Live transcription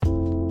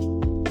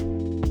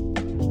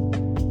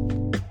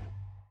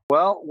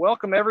Well,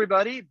 welcome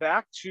everybody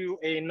back to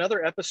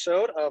another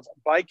episode of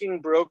Biking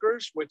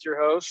Brokers with your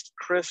host,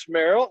 Chris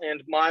Merrill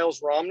and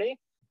Miles Romney.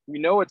 We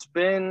know it's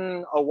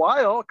been a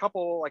while,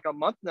 like a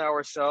month now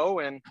or so,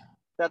 and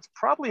that's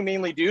probably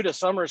mainly due to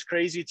summer's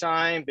crazy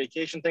time,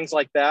 vacation, things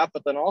like that.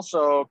 But then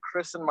also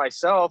Chris and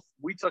myself,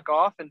 we took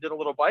off and did a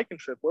little biking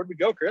trip. Where'd we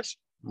go, Chris?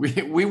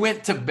 We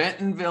went to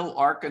Bentonville,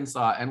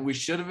 Arkansas, and we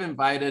should have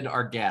invited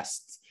our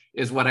guests,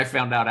 is what I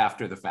found out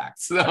after the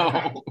fact.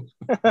 So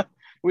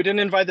we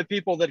didn't invite the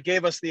people that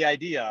gave us the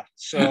idea.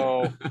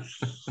 So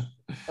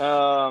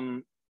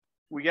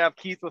we have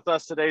Keith with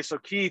us today. So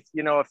Keith,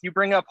 if you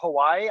bring up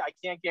Hawaii, I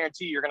can't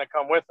guarantee you're going to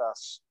come with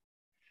us.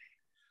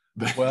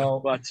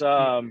 Well, but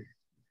I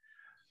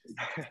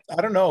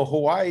don't know.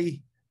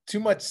 Hawaii,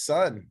 too much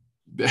sun.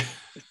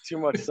 Too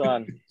much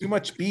sun. Too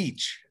much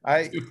beach.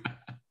 I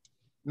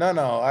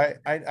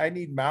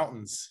need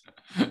mountains.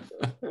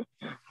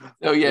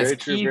 Oh yes,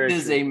 Keith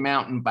is a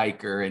mountain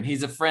biker, and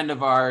he's a friend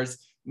of ours.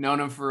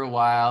 Known him for a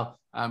while.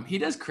 He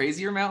does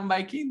crazier mountain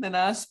biking than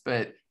us,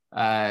 but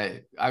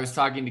I was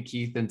talking to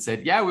Keith and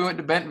said, yeah, we went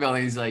to Bentonville,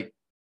 and he's like,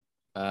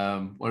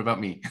 what about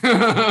me?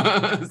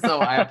 So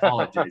I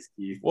apologize,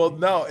 Keith. Well,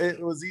 no,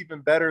 it was even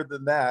better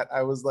than that.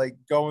 I was like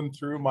going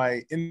through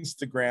my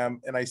Instagram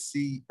and I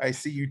see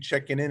you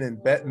checking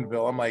in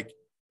Bentonville. I'm like,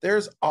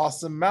 there's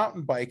awesome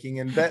mountain biking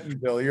in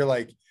Bentonville. You're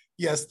like,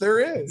 yes,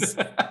 there is.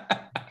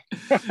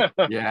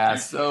 Yeah,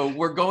 so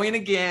we're going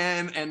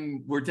again,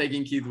 and we're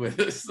taking Keith with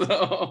us.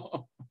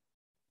 So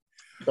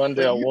done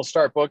deal. We'll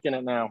start booking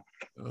it now.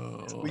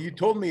 Well, you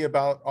told me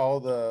about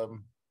all the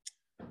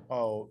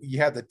you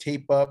had to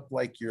tape up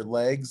like your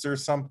legs or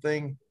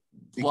something.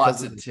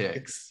 Lots of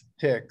ticks.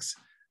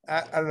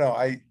 I don't know.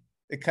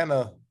 It kind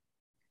of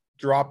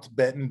dropped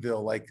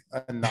Bentonville like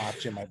a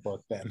notch in my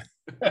book then.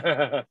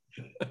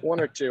 One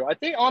or two.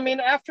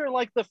 After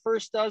like the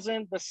first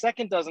dozen, the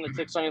second dozen of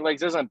ticks on your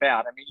legs isn't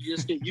bad. You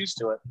just get used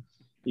to it.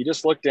 You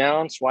just look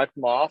down, swipe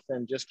them off,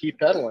 and just keep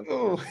pedaling.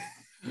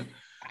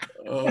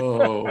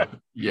 Oh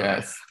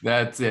yes,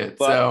 that's it.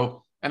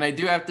 And I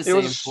do have to say,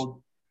 in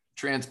full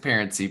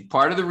transparency,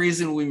 part of the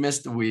reason we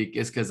missed a week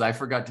is because I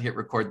forgot to hit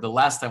record the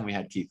last time we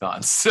had Keith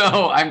on.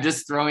 So I'm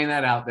just throwing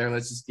that out there.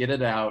 Let's just get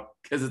it out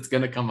because it's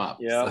going to come up.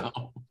 Yeah,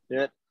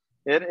 so.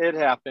 It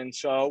happened.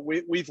 So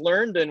we've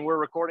learned, and we're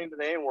recording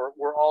today, and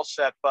we're all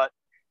set. But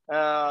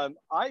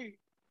I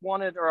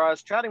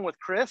was chatting with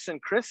Chris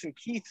and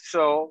Keith.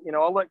 So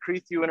I'll let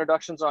Keith do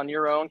introductions on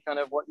your own, kind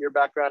of what your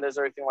background is,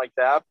 everything like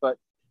that. But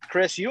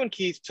Chris, you and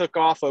Keith took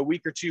off a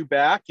week or two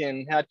back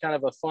and had kind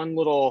of a fun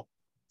little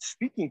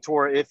speaking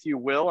tour, if you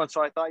will. And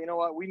so I thought,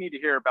 we need to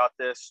hear about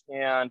this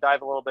and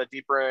dive a little bit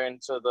deeper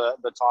into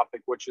the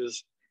topic, which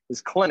is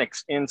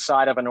clinics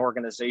inside of an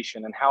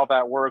organization and how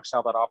that works,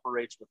 how that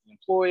operates with the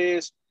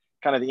employees,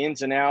 kind of the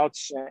ins and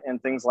outs and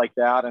things like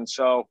that. And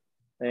so,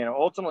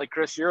 ultimately,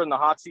 Chris, you're in the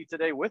hot seat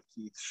today with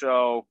Keith.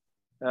 So,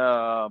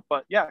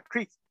 but yeah,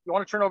 Keith, you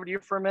want to turn over to you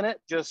for a minute?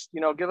 Just,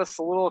 give us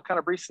a little kind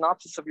of brief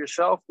synopsis of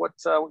yourself, what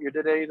your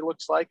day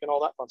looks like and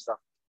all that fun stuff.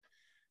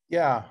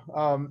 Yeah.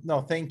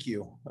 No, thank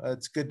you.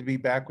 It's good to be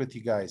back with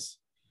you guys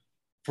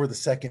for the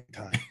second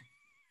time.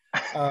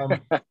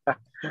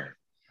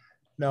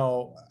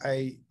 No,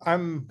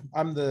 I'm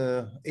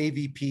the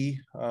AVP,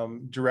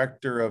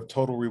 director of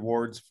Total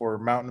Rewards for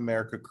Mountain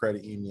America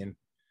Credit Union.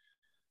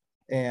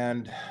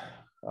 And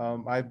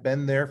I've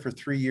been there for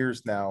 3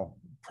 years now.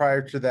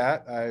 Prior to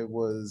that, I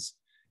was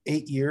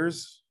 8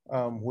 years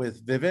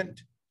with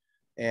Vivint,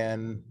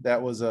 and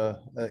that was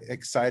a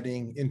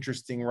exciting,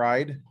 interesting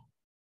ride.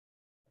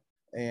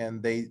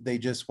 And they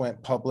just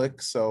went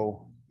public,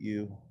 so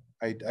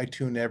I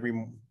tune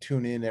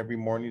in every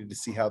morning to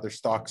see how their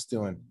stock's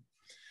doing.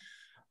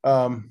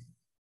 I'm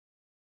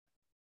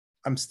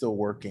still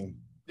working.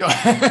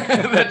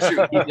 That's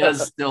true. He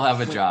does still have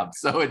a job,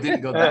 so it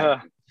didn't go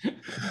that.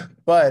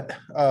 But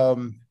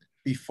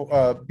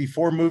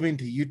before moving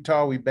to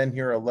Utah, we've been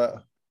here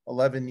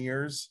 11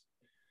 years.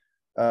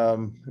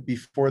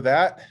 Before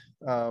that,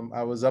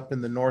 I was up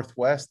in the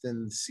Northwest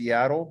in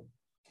Seattle,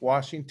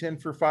 Washington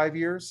for 5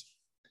 years.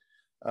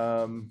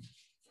 And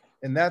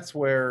that's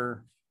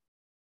where,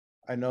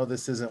 I know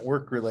this isn't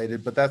work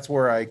related, but that's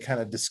where I kind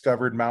of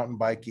discovered mountain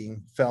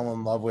biking, fell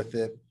in love with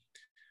it.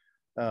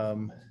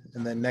 And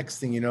then next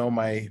thing you know,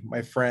 my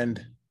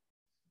friend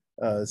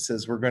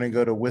says, we're going to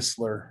go to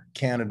Whistler,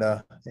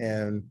 Canada.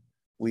 And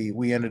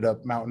we ended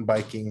up mountain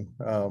biking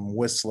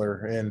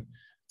Whistler. And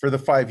for the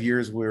 5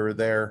 years we were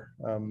there,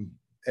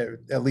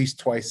 at least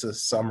twice a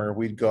summer,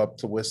 we'd go up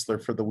to Whistler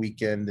for the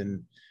weekend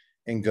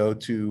and go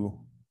to,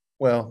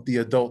 the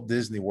adult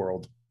Disney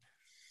World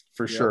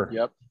for sure.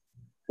 Yep.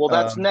 Well,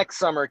 that's next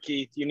summer,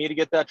 Keith. You need to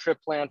get that trip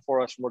planned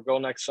for us. We'll go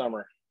next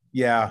summer.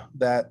 Yeah,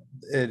 that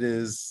it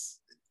is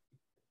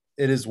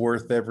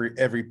worth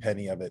every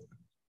penny of it.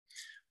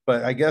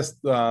 But I guess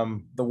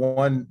the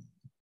one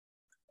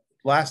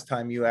last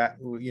time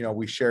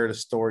we shared a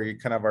story,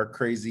 kind of our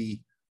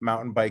crazy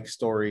mountain bike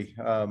story,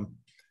 and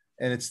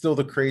it's still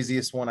the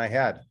craziest one I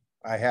have.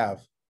 I have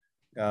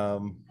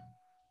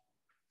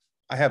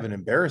an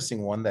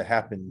embarrassing one that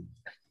happened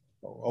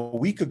a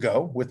week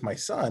ago with my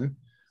son,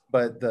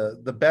 but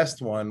the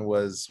best one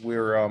was we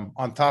were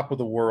on top of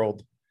the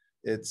world.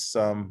 It's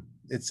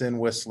in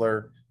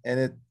Whistler,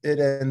 and it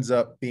ends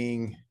up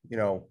being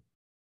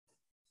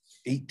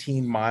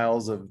 18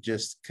 miles of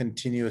just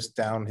continuous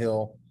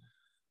downhill,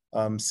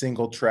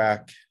 single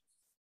track.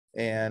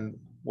 And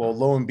well,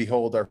 lo and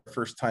behold, our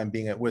first time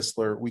being at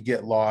Whistler, we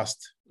get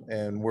lost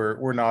and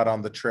we're not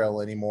on the trail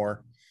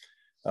anymore.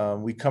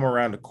 We come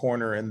around a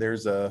corner and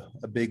there's a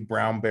big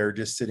brown bear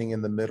just sitting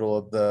in the middle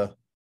of the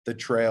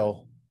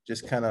trail,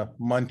 just kind of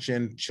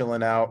munching,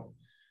 chilling out.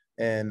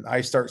 And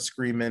I start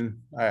screaming.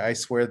 I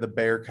swear the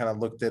bear kind of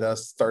looked at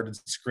us, started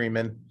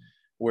screaming,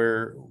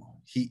 where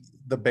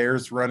the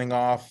bear's running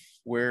off,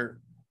 where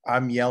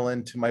I'm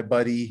yelling to my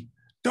buddy,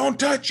 "Don't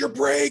touch your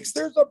brakes,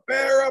 there's a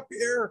bear up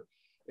here."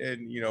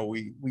 And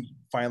we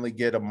finally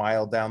get a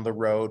mile down the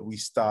road, we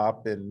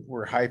stop and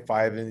we're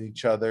high-fiving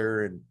each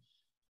other, and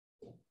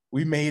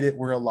we made it,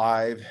 we're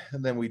alive.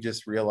 And then we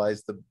just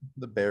realized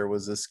the bear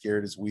was as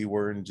scared as we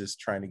were and just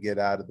trying to get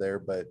out of there.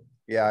 But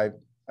yeah,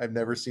 I've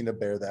never seen a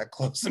bear that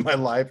close in my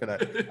life, and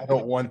I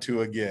don't want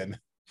to again.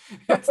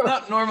 It's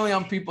not normally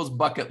on people's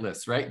bucket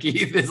list, right,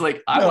 Keith? It's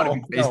like, I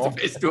want to be face to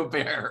face to a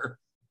bear.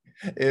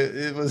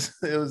 It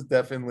was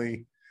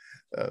definitely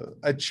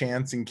a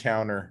chance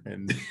encounter,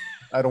 and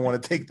I don't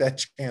want to take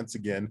that chance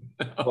again.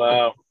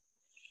 Wow.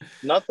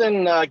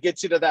 Nothing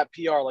gets you to that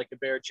PR like a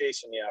bear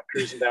chasing you,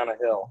 cruising down a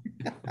hill.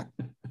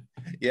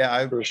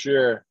 Yeah, for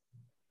sure.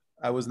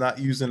 I was not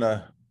using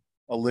a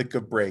lick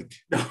of brake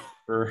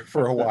for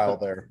a while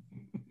there.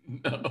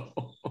 No.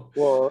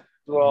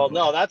 Well,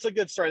 no, that's a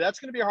good story. That's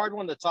going to be a hard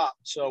one to top.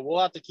 So we'll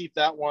have to keep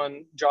that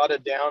one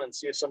jotted down and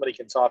see if somebody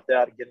can top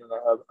that and get in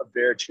a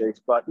bear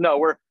chase. But no,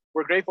 we're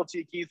grateful to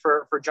you, Keith,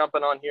 for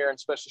jumping on here and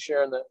especially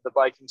sharing the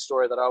biking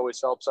story. That always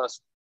helps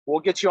us.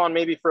 We'll get you on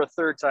maybe for a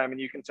third time and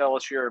you can tell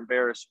us your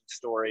embarrassing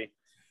story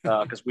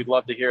because we'd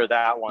love to hear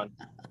that one.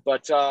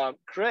 But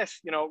Chris,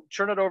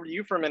 turn it over to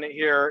you for a minute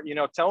here.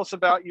 Tell us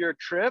about your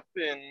trip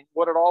and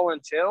what it all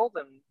entailed,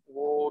 and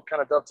we'll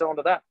kind of dovetail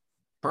into that.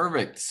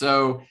 Perfect.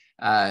 So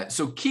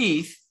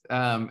Keith,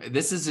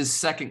 this is his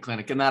second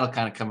clinic, and that'll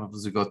kind of come up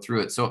as we go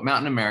through it. So at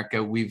Mountain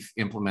America, we've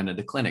implemented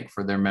a clinic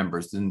for their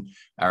members, and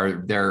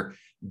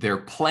their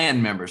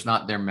plan members,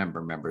 not their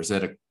members.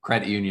 At a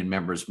credit union,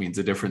 members means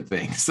a different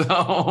thing.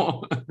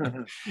 So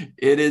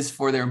it is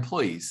for their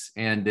employees,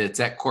 and it's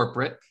at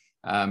corporate.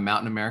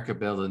 Mountain America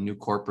built a new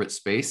corporate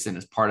space, and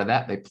as part of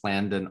that, they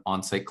planned an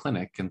on-site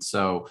clinic. And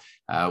so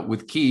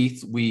with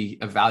Keith, we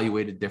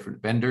evaluated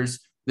different vendors.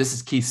 This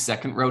is Keith's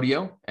second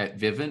rodeo at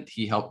Vivint.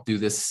 He helped do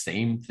this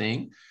same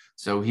thing.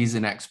 So he's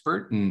an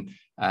expert. And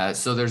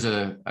so there's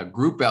a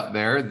group out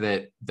there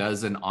that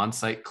does an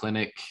on-site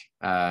clinic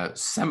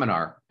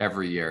seminar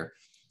every year.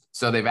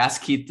 So they've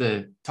asked Keith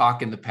to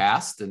talk in the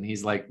past, and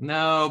he's like,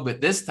 no,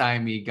 but this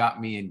time he got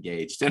me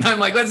engaged. And I'm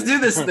like, let's do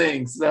this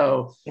thing.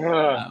 So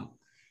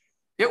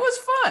it was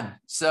fun.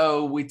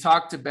 So we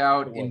talked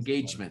about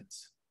engagement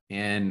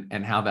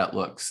and how that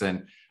looks.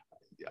 And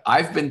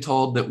I've been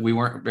told that we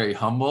weren't very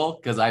humble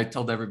because I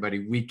told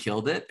everybody we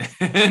killed it,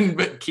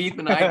 but Keith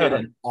and I did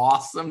an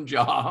awesome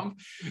job.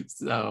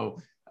 So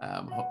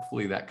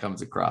hopefully that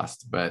comes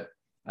across. But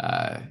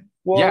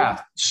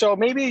yeah. So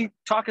maybe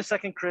talk a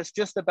second, Chris,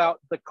 just about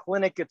the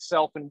clinic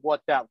itself and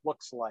what that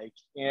looks like,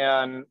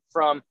 and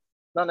from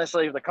not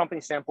necessarily the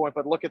company standpoint,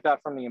 but look at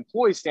that from the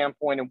employee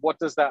standpoint, and what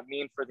does that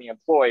mean for the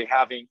employee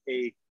having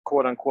a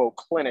quote unquote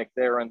clinic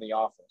there in the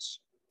office?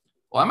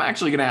 Well, I'm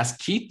actually going to ask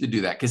Keith to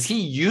do that because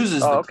he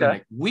uses the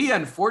clinic. We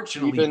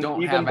unfortunately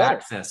don't have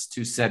access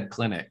to said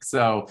clinic.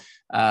 So,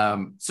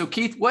 so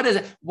Keith, what is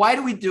it? Why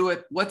do we do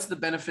it? What's the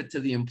benefit to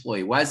the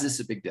employee? Why is this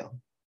a big deal?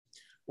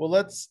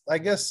 Well, I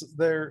guess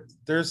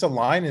there's a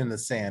line in the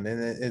sand,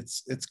 and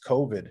it's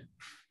COVID.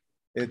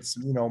 It's,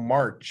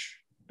 March.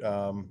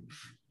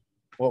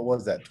 What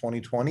was that?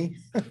 2020?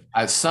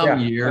 Some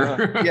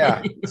year.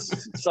 Yeah.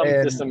 Some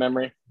distant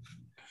memory.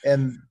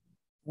 And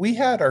we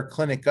had our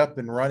clinic up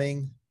and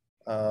running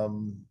a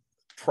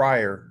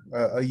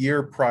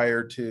year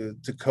prior to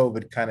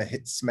COVID kind of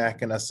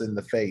smacking us in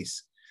the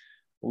face.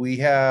 We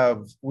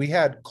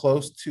had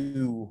close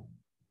to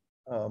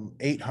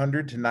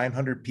 800 to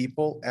 900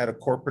 people at a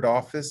corporate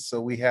office.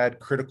 So we had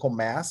critical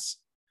mass.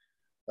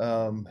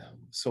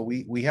 So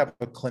we have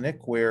a clinic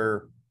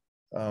where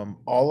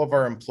all of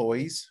our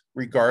employees,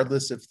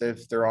 regardless if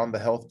they're on the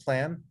health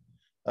plan,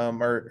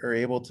 are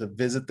able to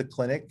visit the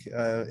clinic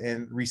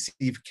and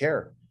receive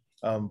care.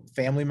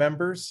 Family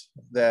members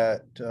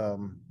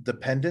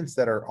dependents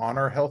that are on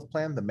our health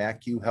plan, the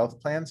MACU health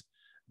plans,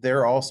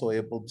 they're also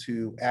able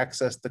to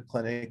access the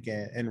clinic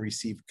and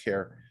receive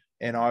care.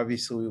 And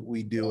obviously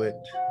we do it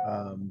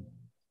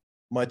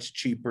much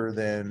cheaper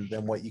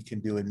than what you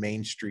can do in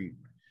Main Street.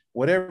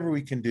 Whatever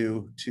we can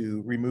do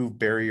to remove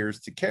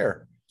barriers to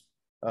care.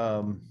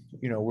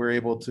 We're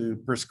able to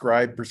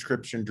prescribe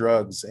prescription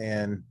drugs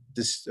and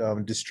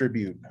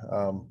distribute,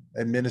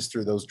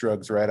 administer those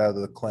drugs right out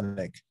of the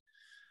clinic.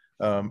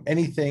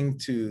 Anything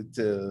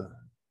to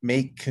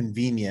make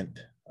convenient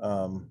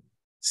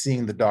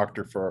seeing the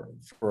doctor for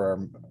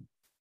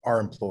our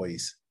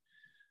employees.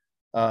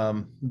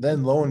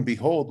 Then lo and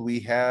behold, we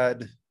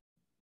had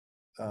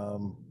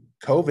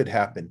COVID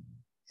happen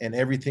and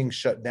everything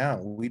shut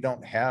down. We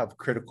don't have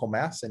critical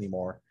mass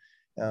anymore.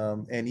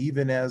 And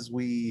even as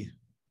we,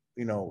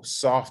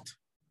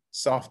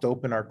 soft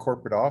open our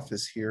corporate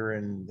office here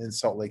in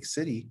Salt Lake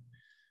City,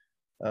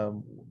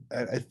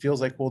 it feels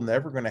like we're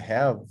never going to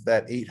have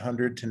that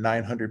 800 to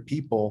 900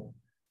 people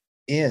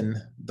in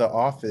the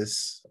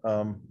office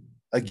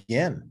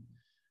again.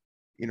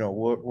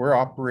 We're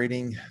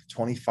operating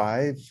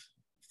 25,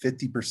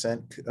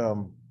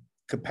 50%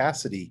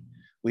 capacity.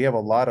 We have a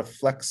lot of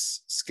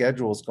flex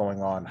schedules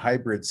going on,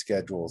 hybrid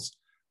schedules,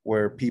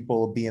 where people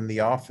will be in the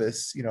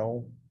office,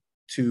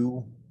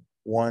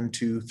 1,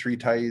 2, 3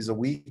 times a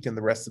week, and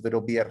the rest of it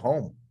will be at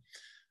home.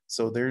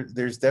 So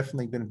there's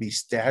definitely going to be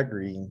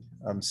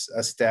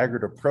a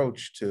staggered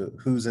approach to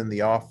who's in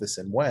the office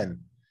and when.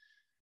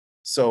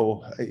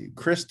 So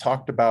Chris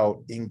talked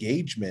about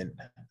engagement,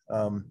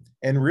 and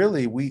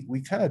really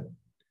we kind of,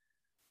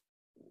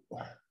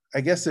 I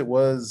guess it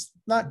was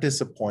not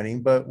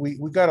disappointing, but we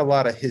got a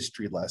lot of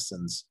history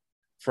lessons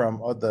from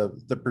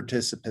the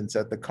participants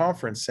at the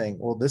conference saying,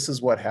 well, this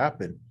is what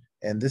happened,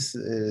 and this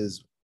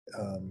is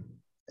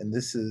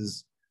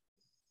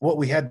what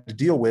we had to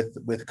deal with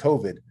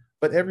COVID.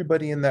 But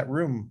everybody in that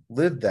room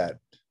lived that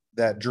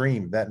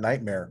dream, that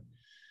nightmare.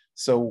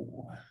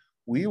 So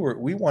we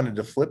wanted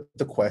to flip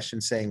the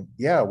question saying,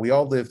 yeah, we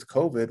all lived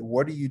COVID.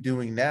 What are you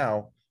doing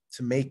now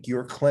to make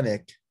your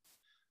clinic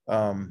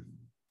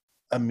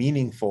a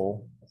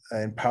meaningful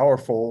and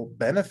powerful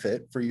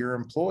benefit for your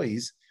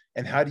employees?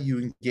 And how do you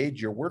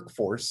engage your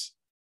workforce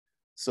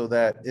so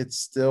that it's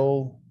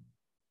still,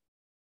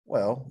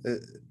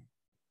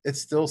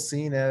 it's still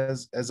seen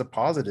as a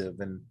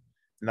positive and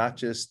not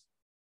just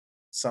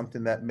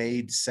something that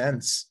made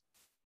sense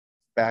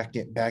back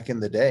in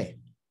the day.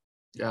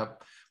 Yeah.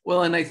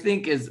 Well, and I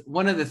think is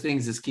one of the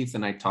things as Keith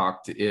and I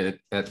talked at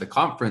the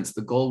conference,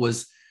 the goal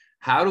was,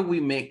 how do we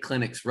make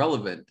clinics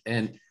relevant?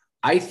 And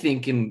I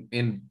think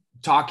in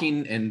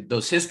talking and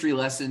those history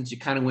lessons, you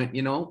kind of went,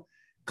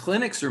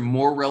 clinics are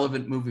more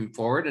relevant moving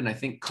forward. And I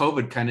think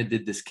COVID kind of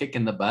did this kick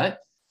in the butt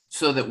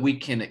so that we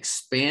can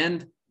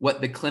expand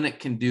what the clinic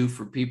can do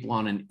for people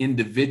on an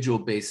individual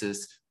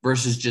basis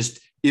versus just,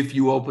 if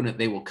you open it,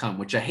 they will come,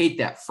 which I hate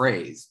that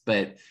phrase,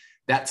 but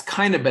that's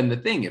kind of been the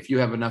thing. If you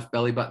have enough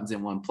belly buttons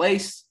in one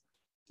place,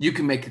 you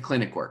can make a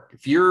clinic work.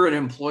 If you're an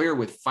employer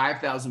with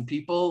 5,000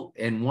 people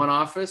in one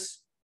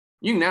office,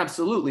 you can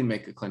absolutely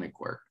make a clinic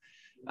work.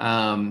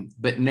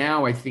 But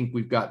now I think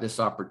we've got this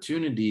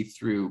opportunity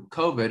through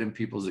COVID and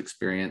people's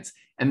experience,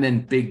 and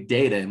then big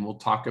data, and we'll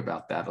talk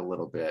about that a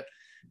little bit,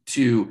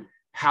 to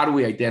how do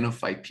we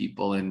identify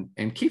people?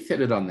 And Keith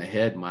hit it on the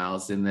head,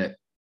 Miles, in that,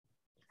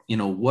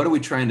 what are we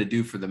trying to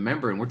do for the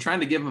member? And we're trying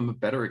to give them a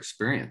better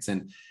experience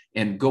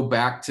and go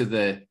back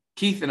to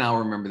Keith and I'll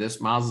remember this.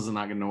 Miles is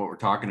not going to know what we're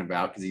talking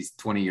about because he's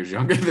 20 years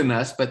younger than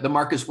us, but the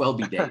Marcus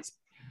Welby days.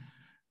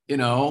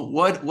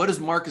 What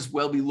does Marcus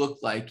Welby look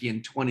like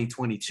in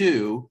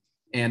 2022?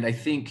 And I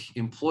think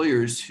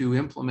employers who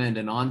implement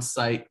an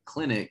on-site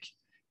clinic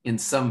in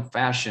some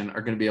fashion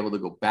are going to be able to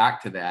go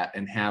back to that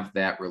and have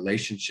that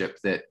relationship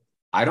that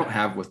I don't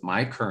have with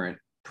my current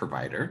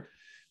provider.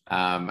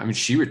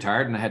 She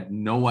retired and I had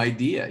no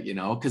idea,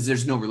 because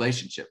there's no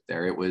relationship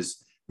there. It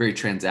was very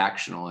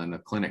transactional, and the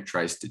clinic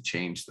tries to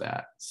change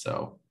that.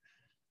 So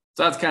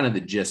that's kind of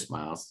the gist,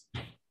 Miles.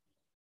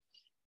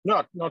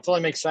 No,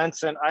 totally makes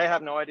sense. And I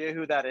have no idea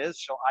who that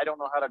is. So I don't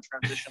know how to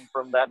transition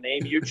from that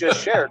name you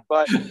just shared,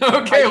 but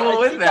okay,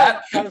 with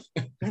that.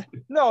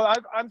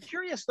 I'm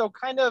curious though,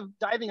 kind of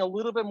diving a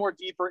little bit more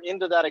deeper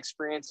into that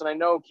experience. And I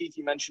know, Keith,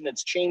 you mentioned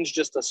it's changed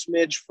just a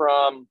smidge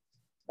from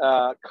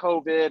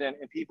COVID and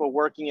people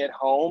working at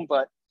home,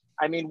 but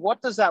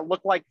what does that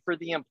look like for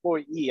the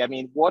employee?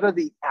 What are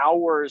the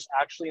hours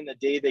actually in the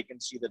day they can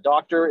see the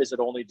doctor? Is it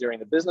only during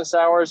the business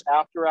hours,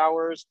 after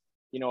hours?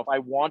 If I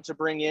want to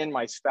bring in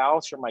my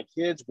spouse or my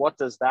kids, what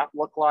does that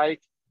look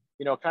like?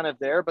 Kind of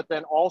there, but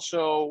then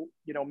also,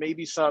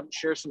 maybe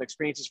share some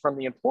experiences from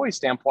the employee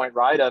standpoint,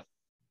 right? Of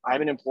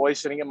I'm an employee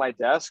sitting at my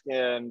desk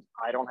and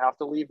I don't have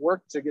to leave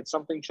work to get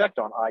something checked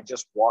on. I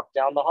just walk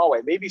down the hallway,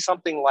 maybe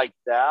something like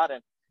that.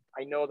 And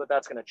I know that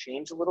that's going to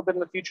change a little bit in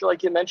the future,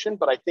 like you mentioned,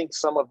 but I think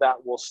some of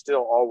that will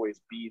still always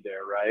be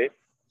there, right?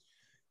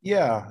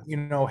 Yeah,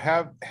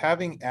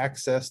 having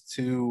access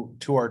to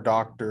our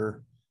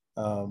doctor,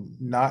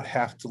 not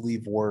have to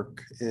leave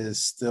work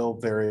is still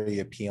very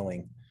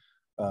appealing.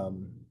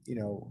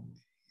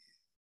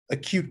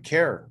 Acute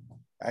care,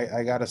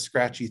 I got a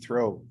scratchy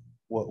throat.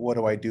 What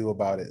do I do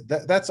about it?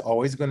 That's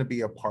always going to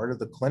be a part of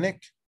the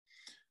clinic.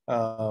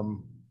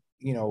 Camp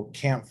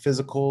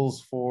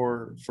physicals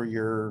for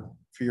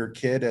your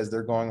kid as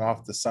they're going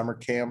off to summer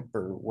camp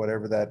or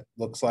whatever that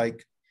looks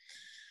like.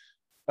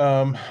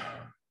 But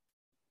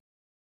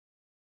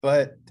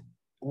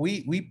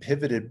we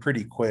pivoted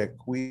pretty quick.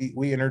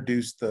 We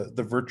introduced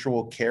the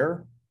virtual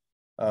care,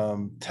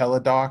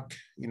 Teladoc,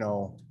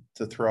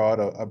 to throw out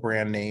a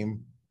brand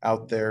name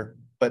out there.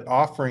 but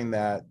offering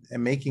that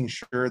and making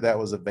sure that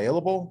was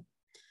available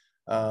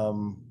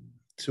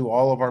to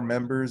all of our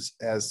members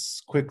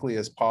as quickly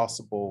as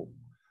possible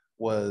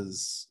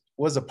was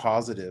a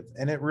positive.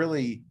 And it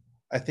really,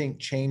 I think,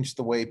 changed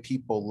the way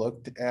people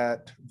looked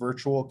at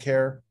virtual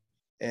care.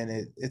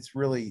 And it's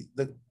really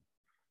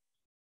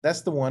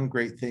that's the one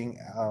great thing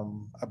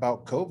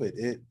about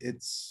COVID.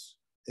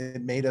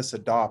 It made us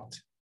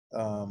adopt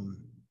the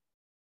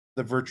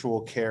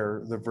virtual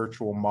care, the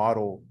virtual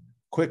model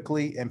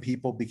quickly, and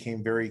people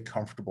became very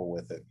comfortable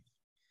with it.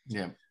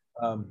 Yeah.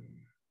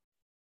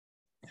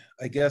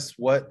 I guess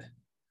but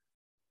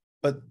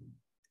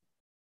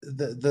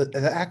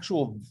the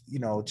actual,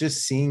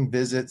 just seeing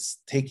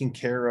visits, taking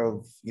care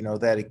of,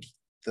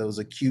 those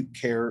acute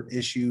care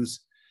issues,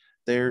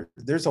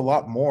 there's a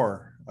lot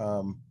more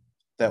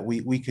that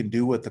we can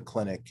do with the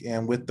clinic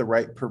and with the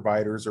right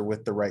providers or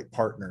with the right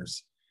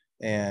partners,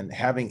 and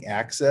having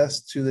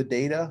access to the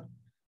data.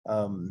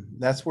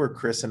 That's where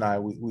Chris and I,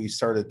 we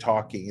started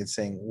talking and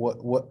saying,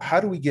 how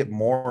do we get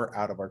more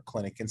out of our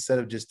clinic instead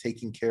of just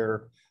taking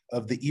care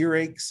of the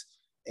earaches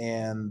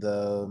and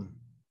the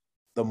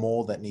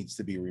mole that needs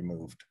to be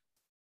removed?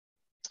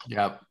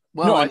 Yeah.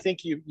 Well, no, I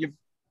think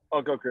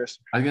I'll go, Chris.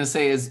 I was going to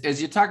say,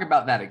 as you talk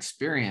about that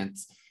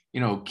experience,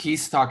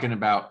 Keith's talking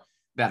about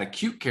that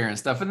acute care and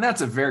stuff, and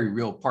that's a very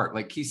real part.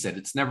 Like he said,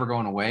 it's never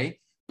going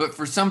away. But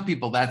for some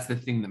people, that's the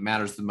thing that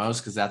matters the most,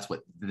 because that's what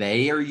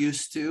they are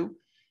used to.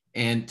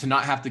 And to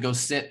not have to go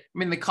sit,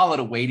 they call it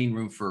a waiting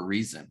room for a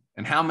reason.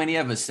 And how many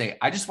of us say,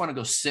 I just want to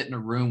go sit in a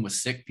room with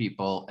sick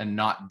people and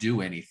not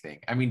do anything?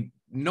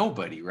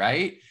 Nobody,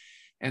 right?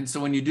 And so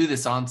when you do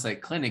this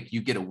on-site clinic,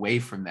 you get away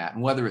from that.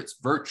 And whether it's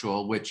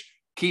virtual, which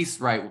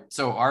Keith's right.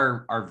 So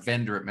our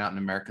vendor at Mountain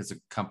America is a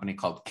company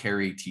called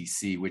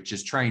CareATC, which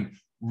is trying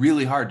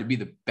really hard to be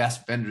the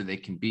best vendor they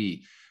can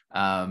be,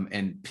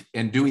 and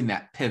doing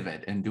that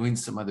pivot and doing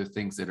some other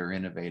things that are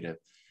innovative.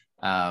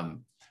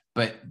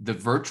 But the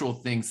virtual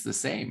thing's the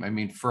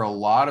same. For a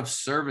lot of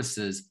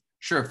services,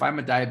 sure, if I'm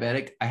a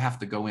diabetic, I have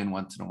to go in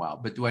once in a while.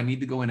 But do I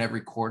need to go in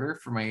every quarter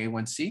for my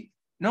A1C?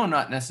 No,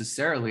 not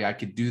necessarily. I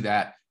could do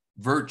that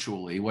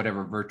virtually,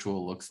 whatever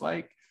virtual looks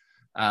like.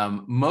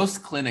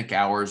 Most clinic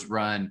hours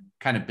run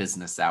kind of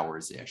business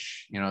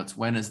hours-ish. It's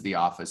when is the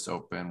office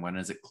open? When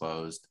is it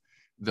closed?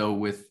 Though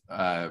with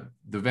the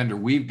vendor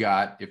we've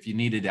got, if you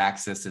needed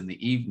access in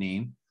the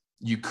evening,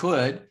 you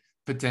could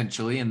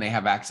potentially, and they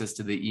have access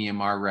to the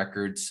EMR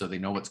records, so they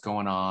know what's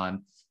going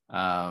on,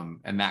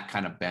 and that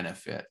kind of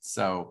benefit.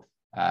 So,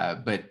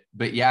 but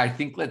yeah, I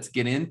think let's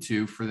get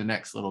into, for the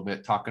next little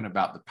bit, talking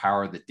about the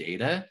power of the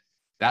data.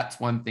 That's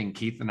one thing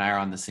Keith and I are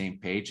on the same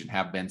page and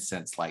have been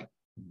since like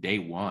day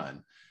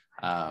one.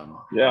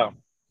 Yeah.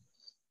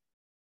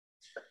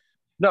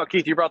 No,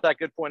 Keith, you brought that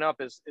good point up,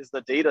 is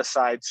the data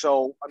side.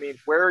 So,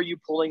 where are you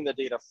pulling the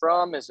data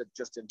from? Is it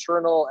just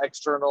internal,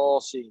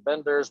 external, seeing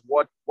vendors?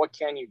 What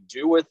can you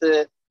do with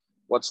it?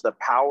 What's the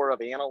power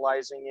of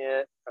analyzing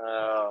it?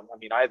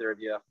 Either of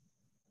you.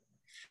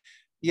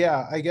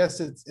 Yeah, I guess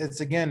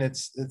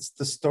it's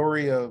the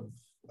story of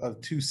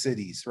two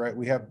cities, right?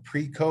 We have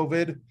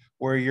pre-COVID,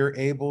 where you're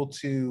able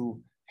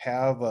to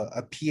have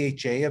a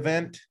PHA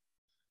event,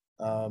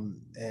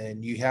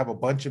 and you have a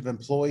bunch of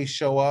employees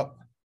show up.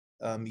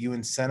 You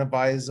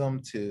incentivize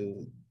them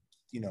to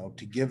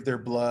give their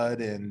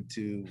blood and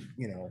to,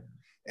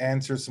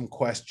 answer some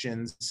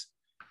questions.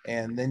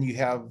 And then you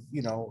have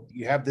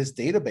this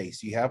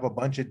database, you have a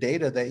bunch of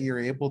data that you're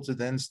able to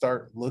then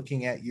start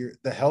looking at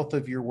the health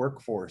of your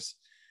workforce,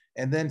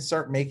 and then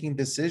start making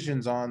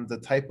decisions on the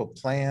type of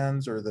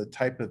plans or the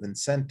type of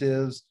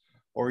incentives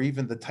or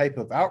even the type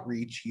of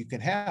outreach you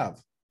can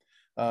have.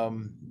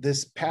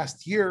 This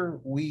past year,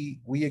 we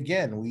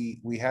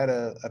had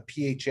a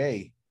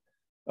PHA.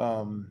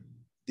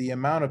 The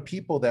amount of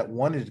people that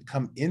wanted to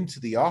come into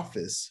the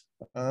office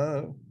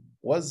it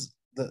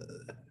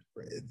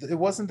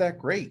wasn't that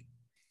great.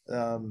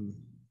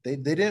 They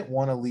didn't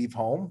want to leave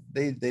home.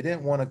 They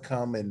didn't want to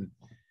come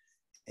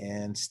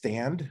and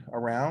stand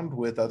around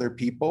with other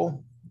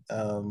people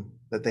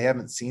that they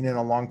haven't seen in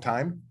a long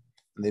time,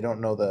 and they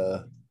don't know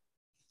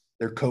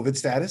their COVID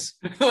status.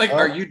 Like,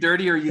 are you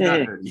dirty or are you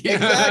not dirty?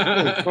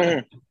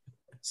 Exactly.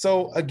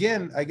 So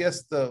again, I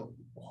guess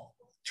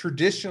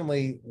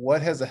traditionally,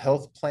 what has a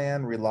health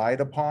plan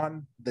relied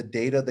upon? The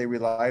data they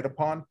relied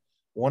upon.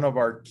 One of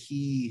our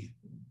key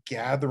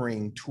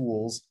gathering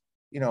tools,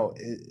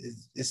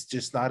 it's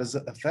just not as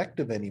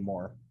effective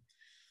anymore.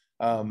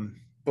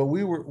 But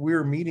we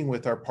were meeting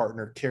with our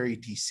partner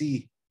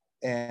CareATC,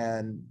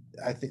 and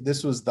I think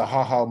this was the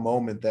haha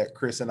moment that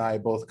Chris and I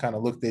both kind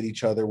of looked at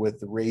each other with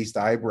the raised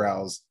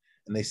eyebrows,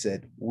 and they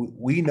said,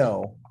 "We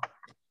know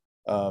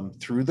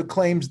through the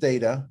claims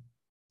data."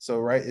 So,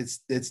 right,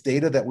 it's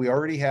data that we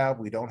already have.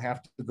 We don't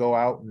have to go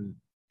out and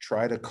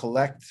try to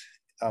collect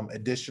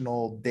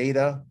additional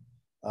data,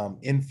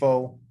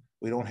 info.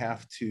 We don't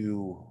have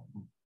to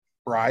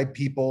bribe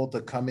people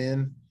to come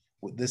in.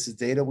 This is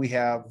data we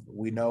have.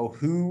 We know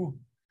who's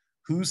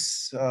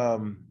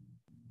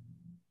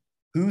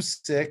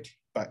sick,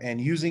 and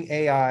using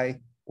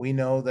AI, we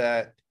know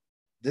that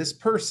this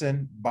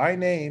person by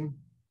name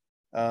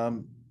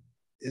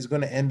is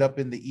going to end up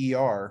in the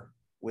ER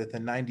with a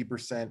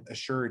 90%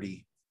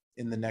 assurity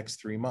in the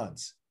next 3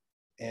 months.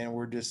 And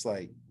we're just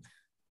like,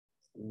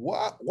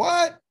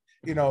 what?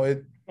 You know,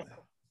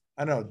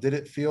 I don't know. Did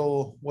it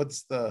feel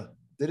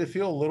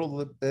a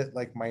little bit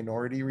like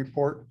Minority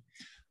Report?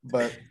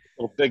 But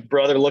little Big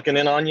Brother looking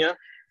in on you.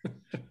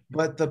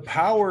 But the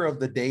power of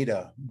the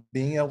data,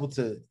 being able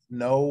to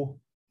know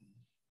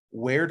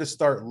where to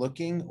start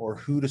looking or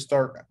who to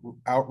start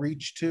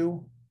outreach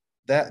to,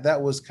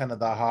 that was kind of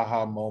the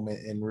ha-ha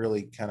moment, and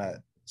really kind of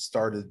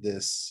started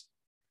this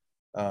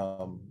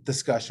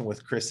discussion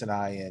with Chris and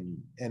I,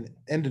 and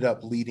ended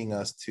up leading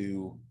us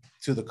to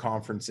the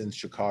conference in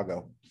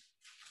Chicago.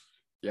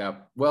 Yeah.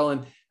 Well,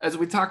 and as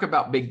we talk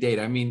about big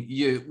data, I mean,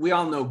 we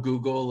all know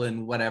Google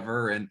and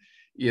whatever, and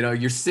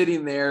you're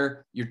sitting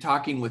there, you're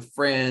talking with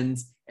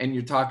friends, and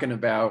you're talking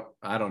about,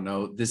 I don't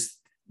know, this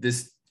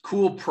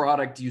cool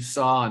product you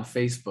saw on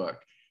Facebook.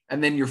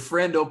 And then your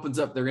friend opens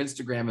up their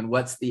Instagram, and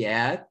what's the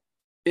ad?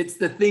 It's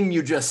the thing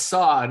you just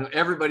saw. And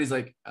everybody's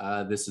like,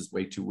 this is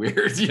way too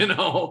weird, Yeah.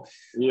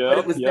 But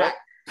it was that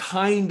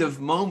kind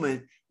of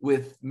moment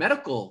with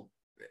medical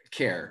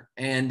care.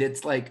 And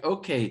it's like,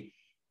 okay,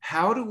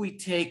 how do we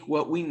take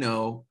what we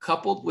know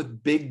coupled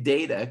with big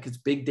data, because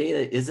big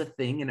data is a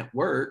thing and it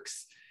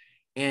works,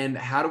 and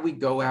how do we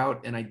go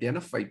out and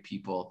identify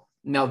people?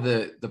 Now,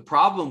 the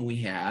problem we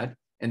had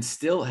and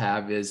still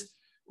have is,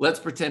 let's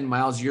pretend,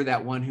 Miles, you're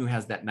that one who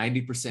has that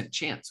 90%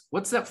 chance.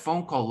 What's that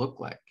phone call look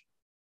like?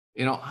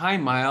 Hi,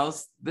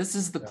 Miles, this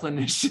is the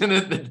clinician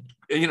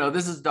at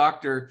this is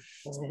Dr.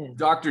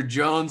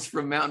 Jones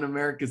from Mountain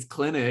America's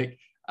clinic.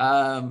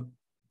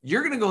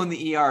 You're going to go in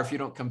the ER if you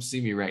don't come see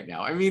me right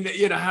now. I mean,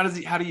 how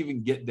do you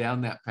even get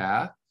down that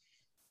path?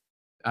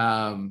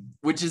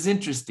 Which is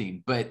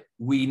interesting, but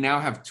we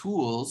now have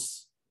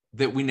tools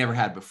that we never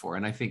had before.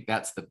 And I think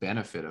that's the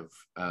benefit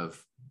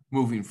of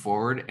moving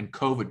forward. And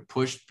COVID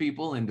pushed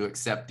people into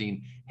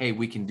accepting, hey,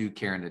 we can do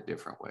care in a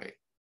different way.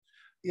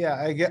 Yeah,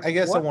 I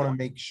guess I want to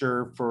make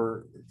sure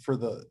for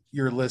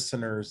your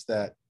listeners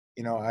that,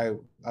 I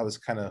was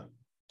kind of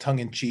tongue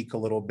in cheek a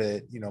little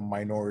bit,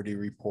 Minority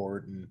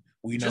Report, and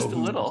we know just a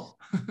little.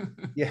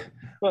 Yeah,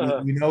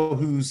 we know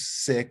who's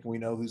sick, we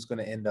know who's going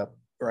to end up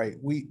right.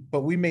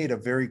 But we made a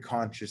very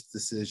conscious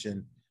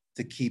decision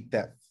to keep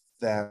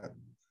that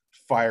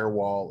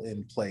firewall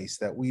in place,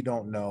 that we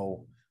don't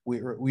know,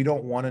 we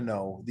don't want to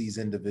know these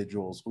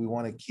individuals. We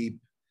want to keep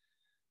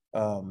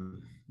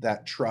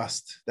that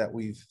trust that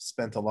we've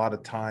spent a lot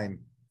of time,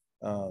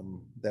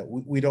 that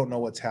we don't know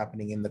what's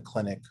happening in the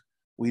clinic.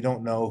 We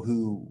don't know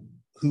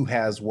who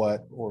has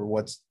what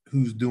or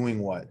who's doing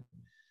what.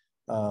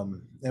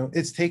 And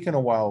it's taken a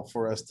while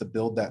for us to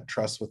build that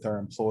trust with our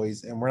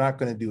employees, and we're not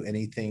going to do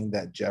anything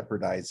that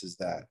jeopardizes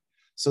that.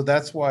 So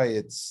that's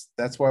why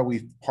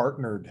we've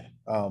partnered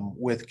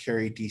with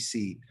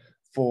CareATC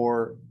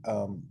for,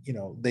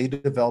 they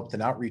developed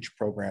an outreach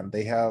program.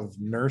 They have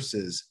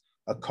nurses,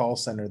 a call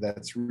center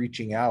that's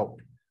reaching out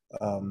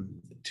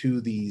to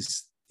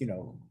these,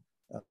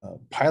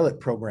 pilot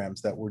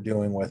programs that we're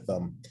doing with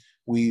them.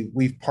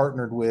 We've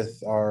partnered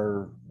with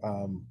our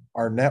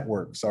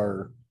networks,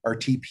 our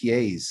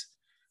TPAs,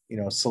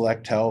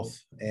 Select Health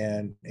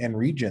and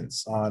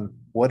Regents, on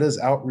what is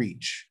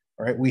outreach.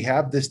 All right, we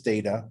have this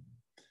data.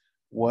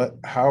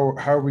 How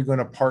are we going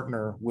to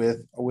partner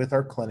with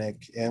our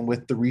clinic and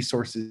with the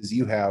resources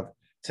you have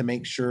to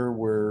make sure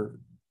we're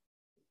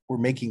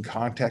making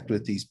contact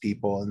with these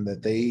people, and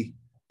that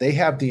they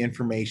have the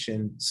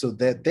information so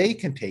that they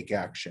can take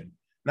action.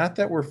 Not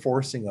that we're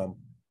forcing them,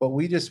 but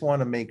we just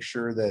want to make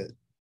sure that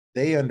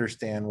they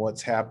understand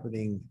what's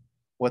happening,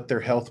 what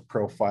their health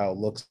profile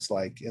looks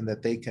like, and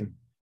that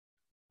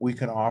we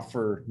can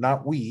offer,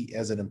 not we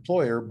as an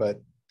employer,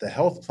 but the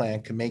health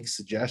plan can make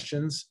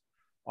suggestions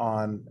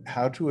on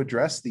how to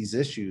address these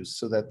issues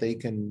so that they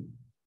can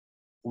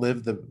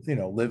live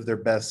their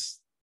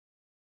best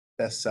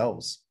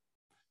selves.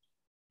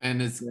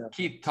 And as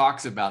Keith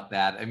talks about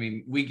that, I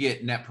mean, we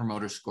get Net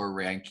Promoter Score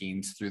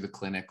rankings through the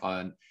clinic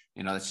on,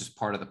 that's just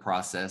part of the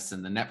process.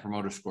 And the Net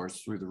Promoter Score is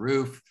through the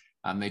roof.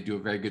 They do a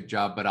very good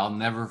job, but I'll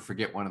never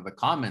forget one of the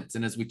comments.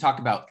 And as we talk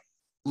about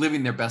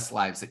living their best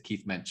lives that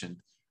Keith mentioned,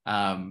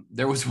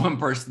 there was one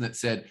person that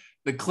said,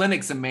 the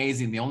clinic's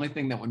amazing. The only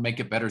thing that would make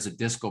it better is a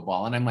disco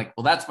ball. And I'm like,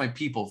 well, that's my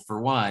people for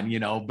one,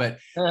 but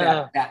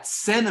that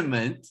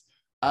sentiment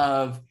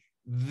of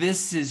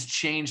this has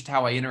changed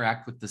how I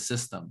interact with the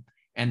system.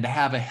 And to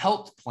have a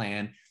health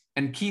plan,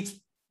 and Keith,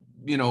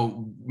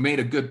 made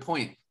a good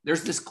point.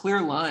 There's this clear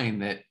line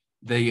that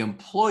the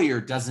employer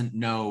doesn't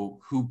know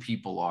who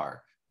people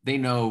are. They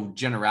know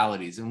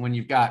generalities. And when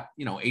you've got,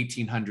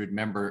 1,800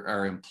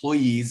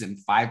 employees and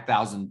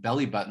 5,000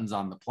 belly buttons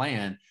on the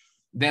plan,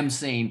 them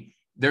saying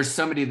there's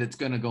somebody that's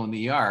going to go in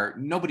the ER,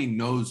 nobody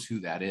knows who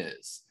that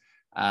is.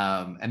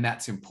 And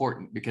that's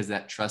important, because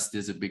that trust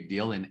is a big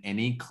deal in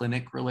any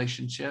clinic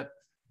relationship.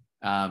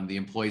 The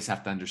employees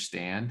have to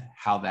understand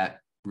how that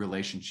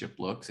relationship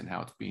looks and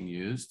how it's being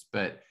used.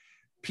 But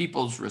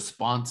people's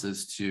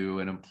responses to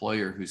an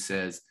employer who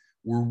says,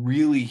 we're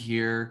really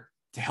here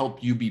to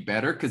help you be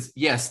better. Because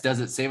yes, does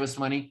it save us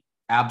money?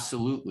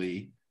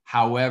 Absolutely.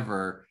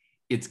 However,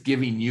 it's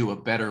giving you a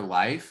better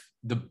life,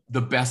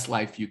 the best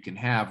life you can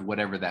have,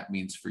 whatever that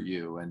means for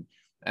you. And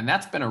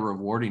that's been a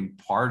rewarding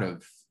part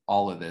of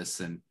all of this.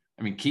 And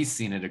I mean, Keith's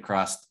seen it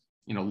across,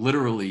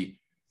 literally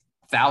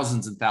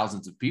thousands and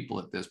thousands of people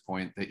at this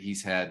point that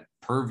he's had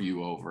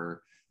purview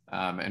over.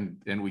 And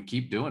we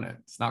keep doing it.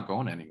 It's not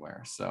going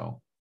anywhere.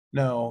 So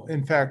no,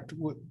 in fact,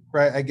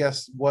 right. I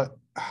guess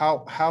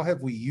how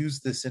have we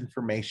used this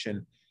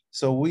information?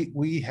 So we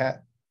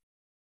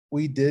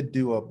did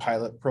do a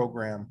pilot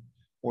program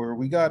where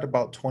we got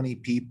about 20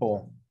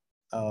 people.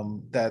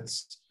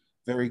 That's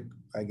very,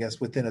 I guess,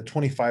 within a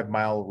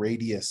 25-mile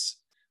radius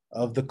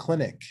of the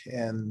clinic.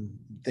 And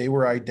they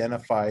were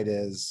identified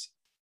as,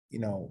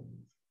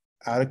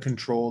 out of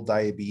control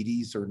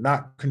diabetes or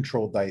not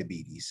controlled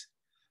diabetes.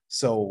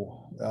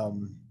 So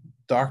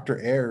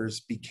Dr. Ayers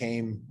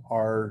became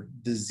our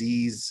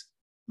disease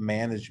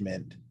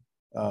management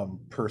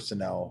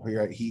personnel.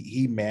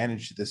 He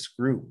managed this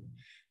group.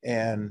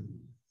 And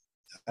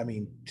I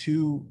mean,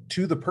 to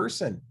the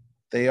person,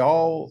 they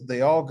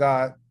all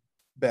got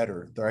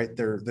better, right?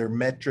 Their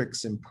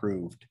metrics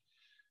improved.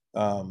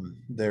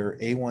 Their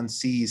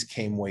A1Cs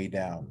came way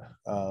down.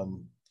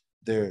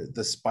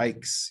 The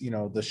spikes,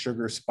 the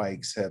sugar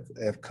spikes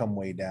have come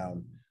way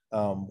down.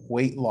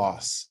 Weight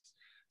loss.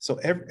 So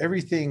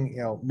everything,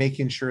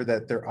 making sure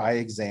that their eye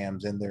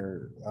exams and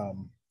their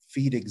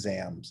feet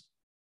exams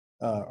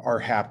are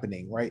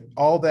happening, right?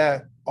 All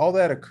that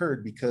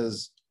occurred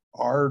because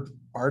our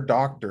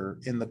doctor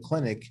in the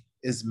clinic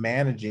is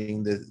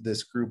managing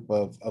this group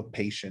of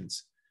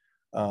patients,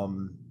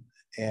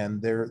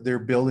 and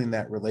they're building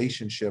that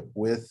relationship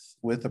with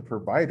a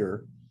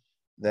provider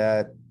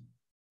that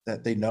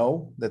they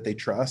know, that they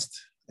trust,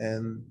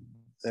 and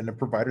a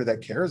provider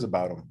that cares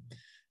about them.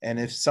 And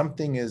if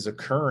something is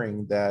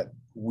occurring that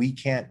we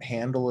can't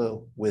handle it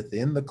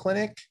within the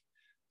clinic,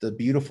 the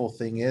beautiful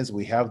thing is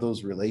we have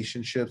those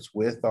relationships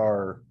with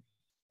our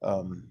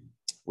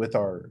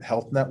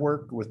health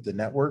network, with the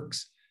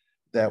networks,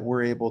 that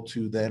we're able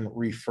to then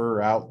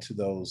refer out to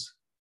those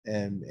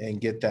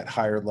and get that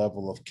higher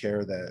level of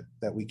care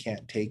that we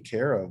can't take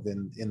care of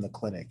in the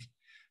clinic.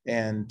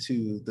 And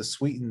to the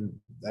sweeten,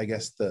 I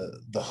guess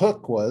the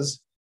hook was,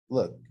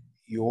 look,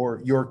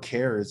 your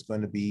care is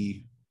going to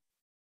be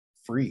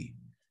free.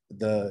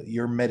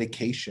 Your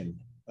medication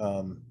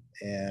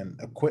and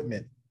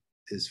equipment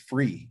is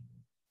free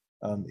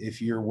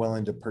if you're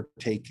willing to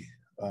partake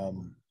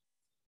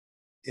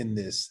in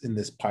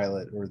this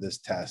pilot or this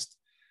test.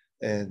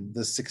 And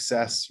the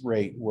success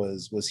rate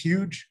was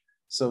huge.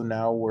 So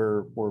now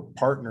we're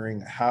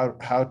partnering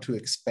how to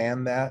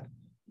expand that,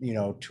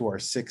 to our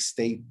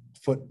 6-state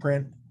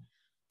footprint.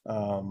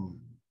 And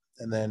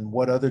then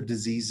what other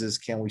diseases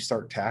can we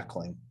start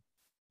tackling?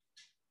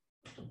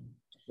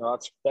 No,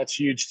 that's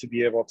huge to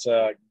be able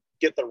to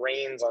get the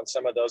reins on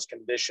some of those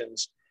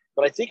conditions.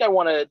 But I think I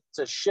wanted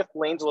to shift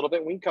lanes a little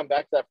bit. We can come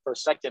back to that for a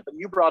second. But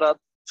you brought up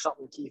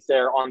something, Keith,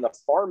 there on the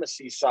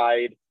pharmacy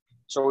side.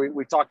 So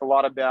we talked a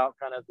lot about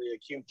kind of the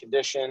acute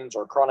conditions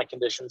or chronic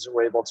conditions that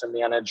we're able to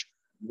manage.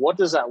 What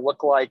does that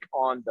look like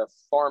on the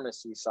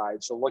pharmacy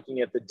side? So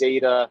looking at the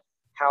data,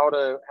 how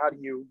do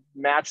you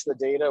match the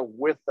data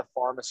with the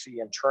pharmacy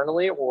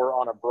internally or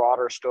on a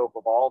broader scope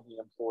of all the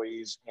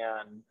employees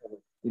and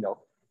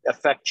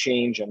affect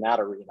change in that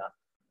arena?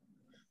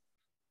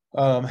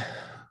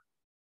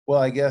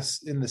 Well, I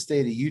guess in the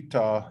state of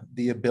Utah,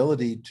 the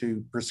ability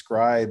to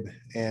prescribe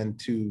and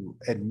to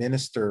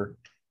administer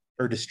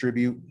or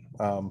distribute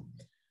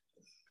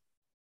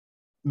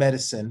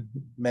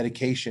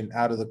medication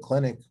out of the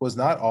clinic was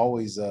not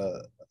always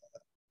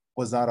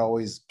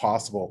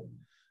possible.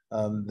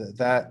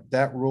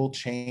 That rule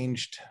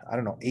changed,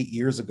 8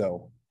 years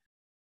ago.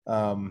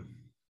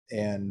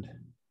 And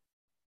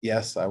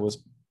yes, I was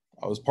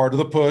part of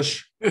the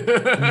push. You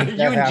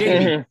and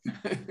Jamie.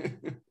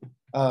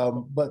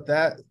 But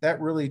that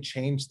really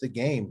changed the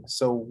game.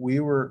 So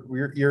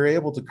you're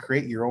able to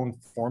create your own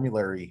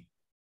formulary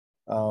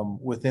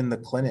within the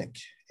clinic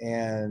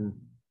and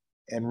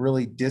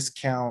really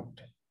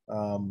discount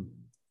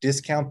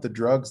the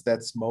drugs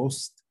that's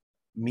most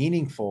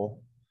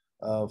meaningful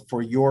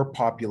for your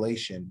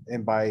population.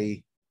 And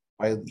by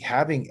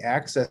having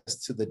access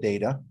to the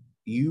data,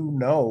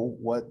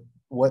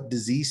 what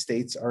disease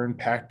states are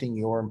impacting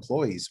your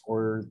employees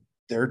or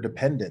their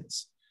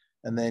dependents.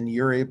 And then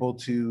you're able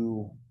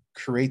to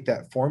create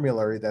that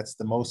formulary that's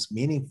the most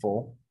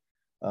meaningful.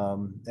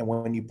 And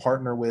when you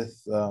partner with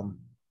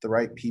the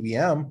right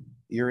PBM,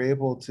 you're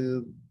able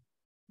to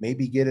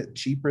maybe get it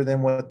cheaper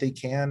than what they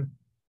can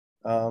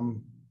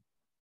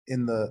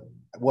in the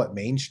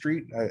Main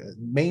Street.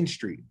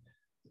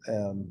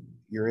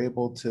 You're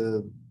able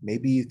to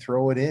maybe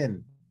throw it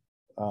in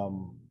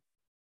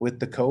with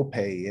the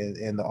copay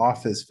and the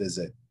office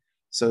visit.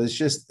 So it's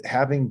just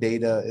having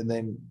data and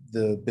then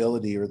the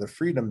ability or the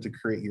freedom to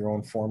create your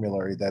own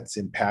formulary that's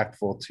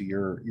impactful to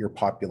your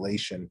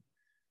population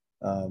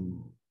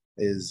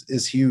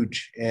is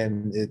huge.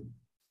 And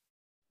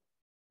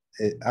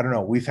I don't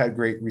know, we've had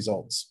great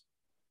results.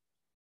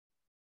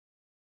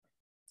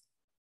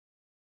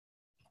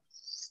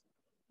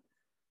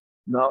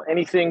 No,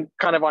 anything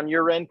kind of on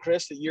your end,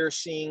 Chris, that you're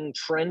seeing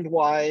trend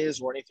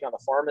wise, or anything on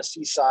the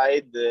pharmacy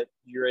side that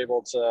you're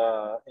able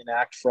to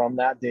enact from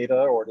that data,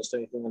 or just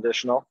anything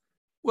additional?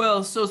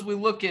 Well, so as we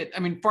look at,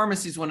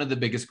 pharmacy is one of the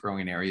biggest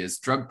growing areas.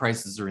 Drug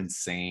prices are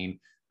insane.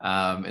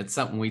 It's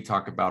something we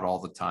talk about all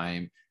the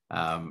time.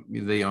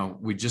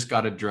 We just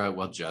got a drug.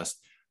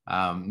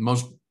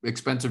 Most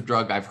expensive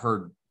drug I've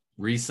heard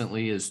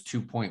recently is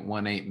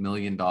 $2.18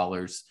 million,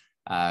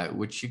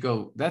 which you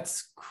go,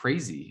 that's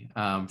crazy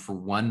for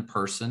one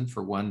person,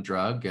 for one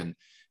drug. And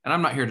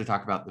I'm not here to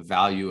talk about the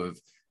value of,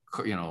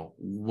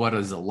 what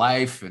is a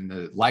life and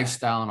the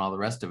lifestyle and all the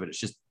rest of it. It's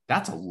just,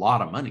 that's a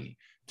lot of money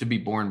to be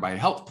borne by a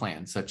health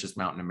plan such as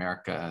Mountain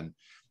America. And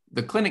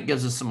the clinic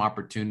gives us some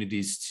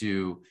opportunities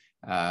to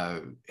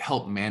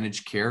help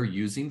manage care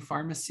using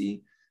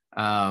pharmacy.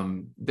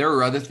 There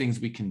are other things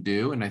we can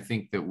do, and I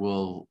think that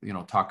we'll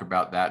talk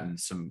about that in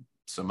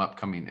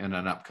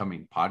an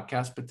upcoming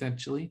podcast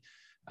potentially.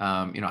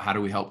 How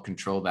do we help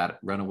control that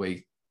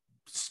runaway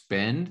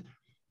spend?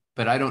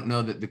 But I don't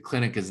know that the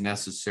clinic is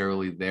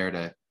necessarily there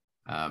to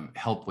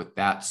help with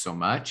that so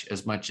much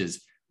as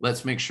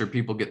let's make sure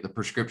people get the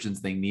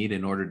prescriptions they need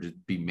in order to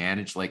be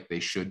managed like they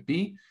should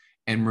be,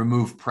 and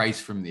remove price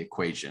from the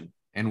equation.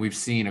 And we've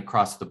seen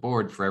across the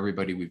board for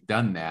everybody, we've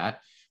done that,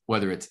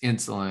 whether it's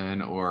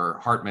insulin or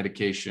heart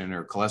medication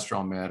or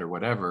cholesterol med or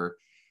whatever.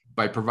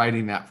 By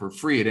providing that for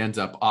free, it ends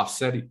up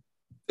offsetting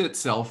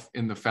itself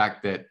in the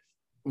fact that,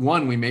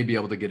 one, we may be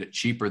able to get it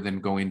cheaper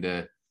than going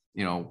to,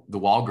 the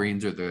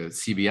Walgreens or the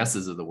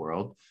CVS's of the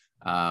world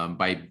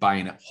by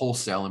buying it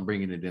wholesale and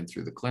bringing it in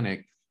through the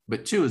clinic.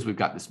 But two is we've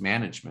got this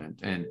management,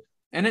 and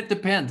it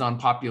depends on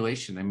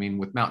population.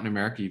 With Mountain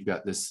America, you've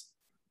got this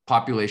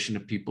population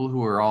of people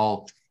who are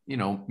all,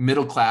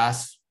 middle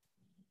class,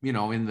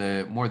 in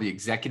the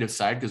executive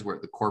side, because we're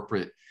at the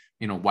corporate,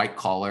 white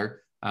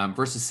collar,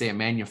 versus say a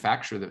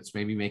manufacturer that's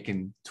maybe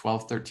making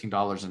 $12,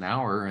 $13 an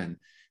hour, and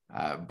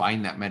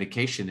buying that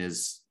medication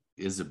is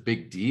a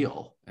big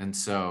deal. And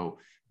so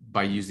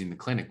by using the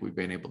clinic, we've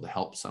been able to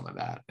help some of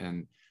that.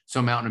 And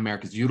so Mountain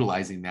America is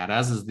utilizing that,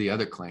 as is the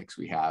other clinics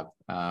we have.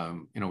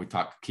 We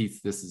talked to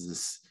Keith. This is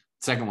his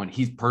second one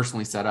he's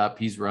personally set up.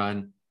 He's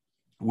run.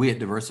 We at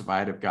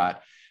Diversified have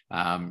got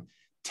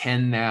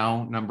 10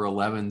 now, number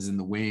 11s in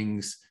the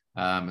wings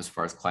as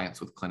far as clients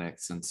with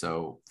clinics. And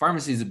so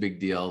pharmacy is a big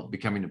deal,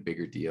 becoming a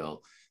bigger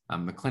deal.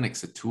 The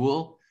clinic's a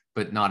tool,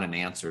 but not an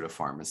answer to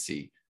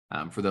pharmacy.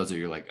 For those of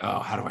you like, oh,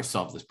 how do I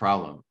solve this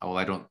problem? Well,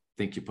 I don't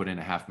think you put in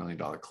a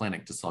 $500,000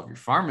 clinic to solve your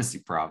pharmacy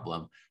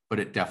problem, but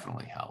it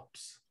definitely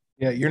helps.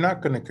 Yeah, you're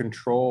not going to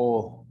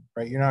control,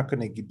 right? You're not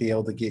going to be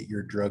able to get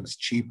your drugs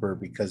cheaper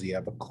because you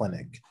have a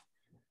clinic,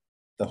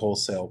 the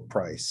wholesale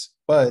price.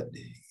 But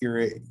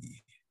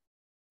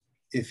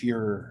if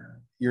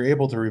you're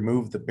able to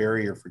remove the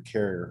barrier for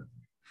care,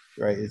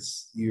 right?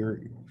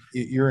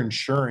 You're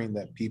ensuring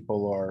that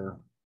people are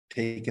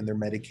taking their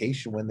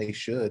medication when they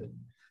should,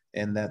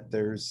 and that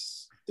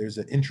there's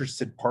an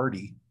interested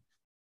party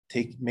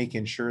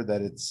making sure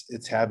that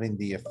it's having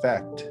the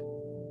effect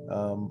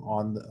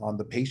on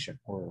the patient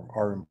or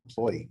our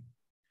employee.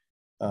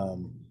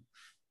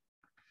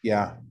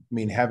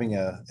 Having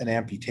an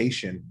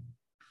amputation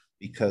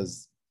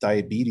because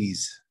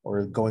diabetes,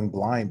 or going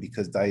blind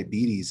because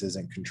diabetes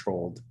isn't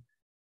controlled,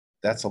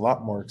 that's a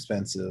lot more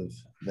expensive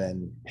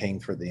than paying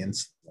for the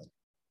insulin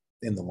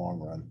in the long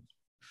run.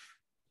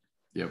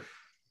 Yep.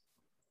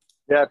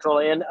 Yeah,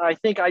 totally. And I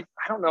think, I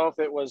don't know if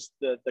it was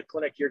the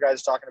clinic you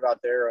guys talking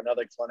about there or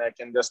another clinic.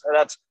 And just,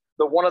 that's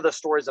one of the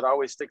stories that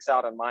always sticks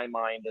out in my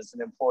mind is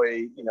an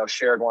employee,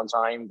 shared one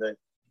time that,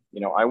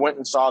 I went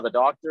and saw the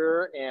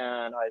doctor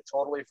and I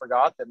totally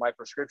forgot that my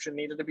prescription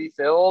needed to be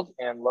filled.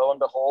 And lo and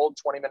behold,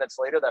 20 minutes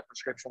later, that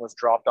prescription was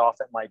dropped off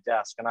at my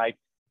desk. And I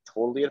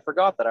totally had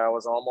forgot that I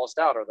was almost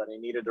out, or that I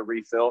needed to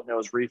refill, and it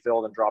was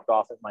refilled and dropped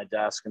off at my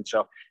desk. And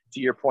so to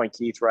your point,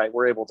 Keith, right,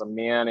 we're able to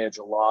manage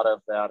a lot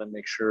of that and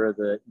make sure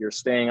that you're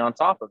staying on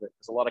top of it.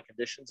 Because a lot of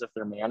conditions, if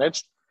they're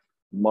managed,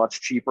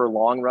 much cheaper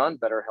long run,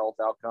 better health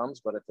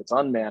outcomes. But if it's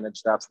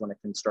unmanaged, that's when it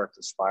can start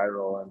to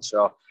spiral. And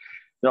so,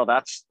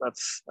 that's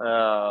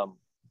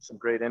some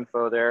great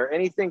info there.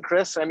 Anything,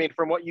 Chris,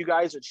 from what you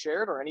guys had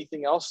shared, or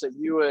anything else that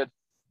you had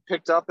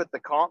picked up at the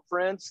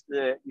conference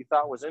that you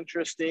thought was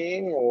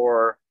interesting,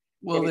 or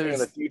anything in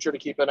the future to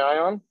keep an eye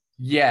on?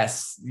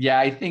 Yes. Yeah,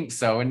 I think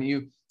so.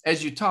 And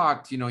as you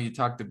talked, you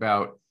talked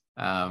about,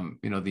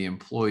 the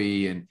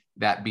employee and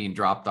that being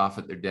dropped off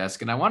at their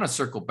desk. And I want to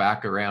circle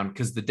back around,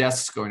 because the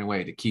desk's going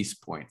away, to Keith's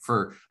point.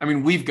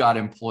 We've got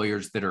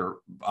employers that are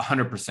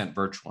 100%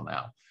 virtual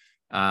now.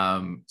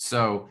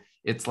 So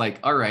it's like,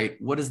 all right,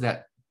 what is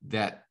that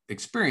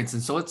experience?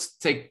 And so let's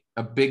take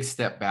a big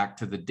step back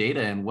to the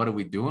data, and what are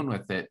we doing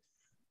with it?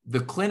 The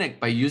clinic,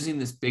 by using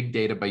this big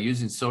data, by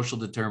using social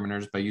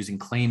determiners, by using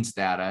claims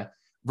data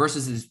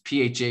versus this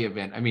PHA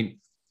event.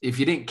 If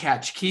you didn't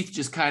catch, Keith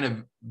just kind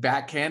of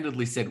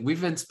backhandedly said,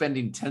 we've been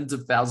spending tens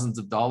of thousands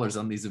of dollars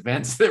on these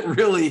events that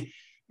really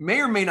may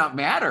or may not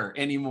matter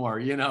anymore,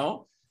 you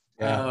know?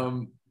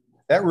 Yeah.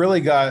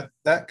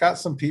 That got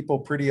some people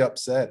pretty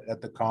upset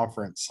at the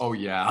conference. Oh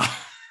yeah.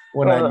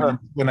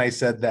 when I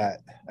said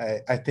that,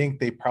 I think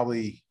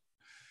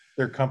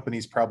their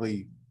companies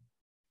probably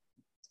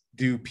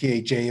do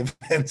PHA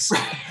events.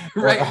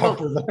 Right. Well,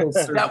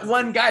 that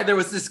one guy, there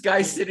was this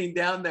guy sitting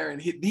down there,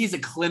 and he's a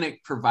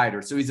clinic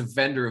provider. So he's a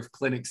vendor of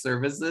clinic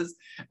services.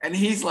 And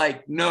he's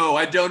like, no,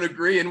 I don't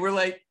agree. And we're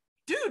like,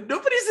 dude,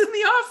 nobody's in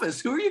the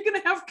office. Who are you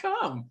going to have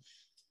come?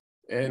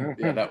 And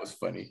yeah, that was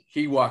funny.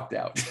 He walked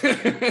out.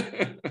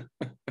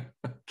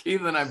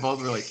 Keith and I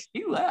both were like,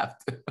 he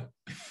left.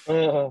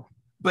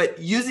 But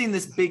using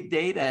this big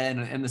data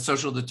and the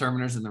social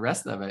determiners and the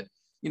rest of it,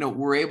 you know,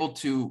 we're able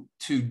to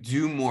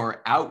do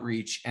more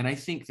outreach. And I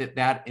think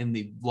that in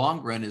the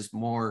long run is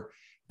more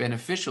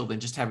beneficial than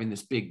just having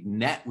this big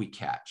net we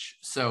catch.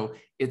 So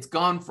it's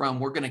gone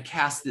from, we're going to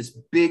cast this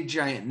big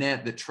giant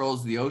net that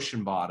trolls the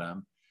ocean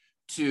bottom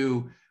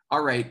to,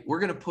 all right, we're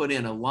going to put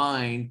in a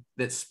line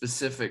that's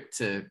specific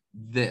to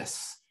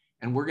this.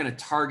 And we're going to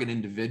target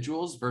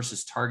individuals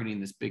versus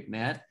targeting this big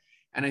net.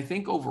 And I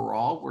think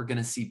overall, we're going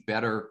to see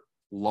better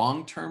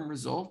long-term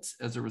results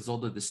as a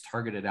result of this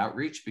targeted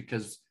outreach,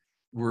 because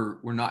we're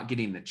not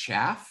getting the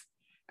chaff,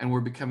 and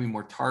we're becoming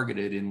more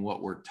targeted in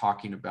what we're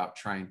talking about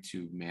trying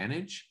to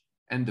manage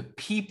and the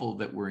people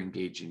that we're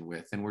engaging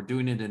with. And we're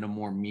doing it in a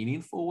more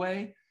meaningful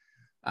way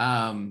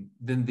than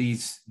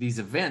these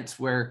events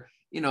where,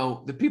 you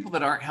know, the people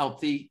that aren't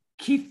healthy,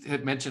 Keith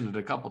had mentioned it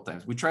a couple of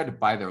times, we tried to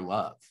buy their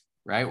love,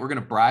 right? We're going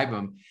to bribe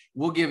them.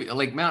 We'll give,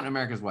 like, Mountain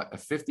America is what, a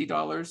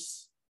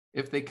 $50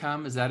 if they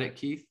come? Is that it,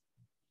 Keith?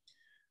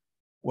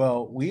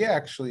 Well, we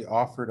actually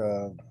offered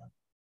a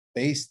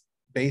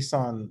based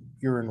on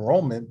your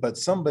enrollment, but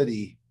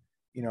somebody,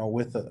 you know,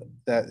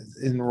 that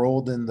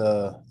enrolled in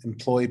the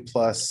Employee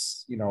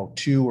Plus, you know,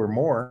 2 or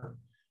more,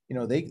 you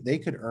know, they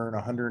could earn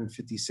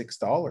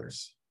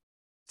 $156.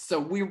 So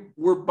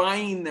we're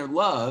buying their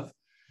love,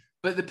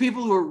 but the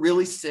people who are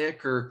really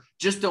sick or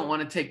just don't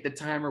want to take the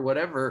time or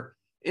whatever,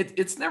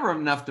 it's never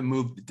enough to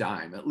move the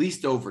dime, at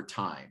least over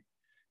time.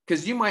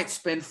 Because you might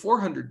spend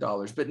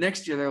 $400, but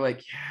next year they're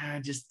like,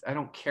 yeah, I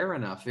don't care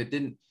enough.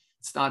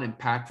 It's not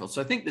impactful. So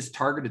I think this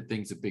targeted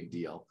thing's a big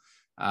deal.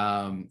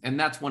 And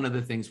that's one of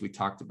the things we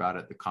talked about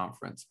at the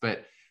conference.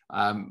 But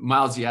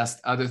Miles, you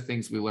asked other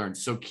things we learned.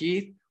 So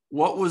Keith,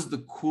 what was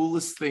the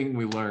coolest thing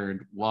we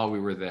learned while we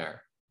were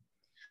there?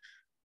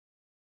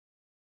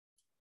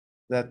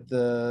 That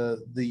the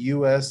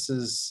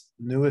US's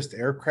newest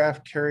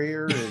aircraft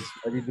carrier is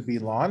ready to be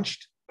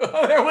launched.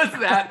 Oh, there was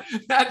that.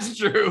 That's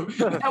true.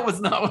 That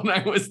was not what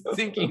I was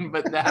thinking,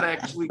 but that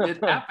actually did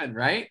happen,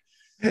 right?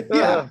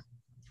 Yeah.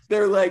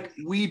 They're like,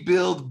 we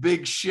build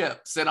big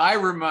ships. And I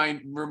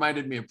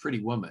reminded me of Pretty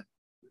Woman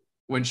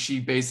when she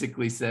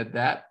basically said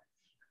that,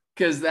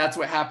 because that's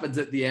what happens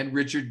at the end.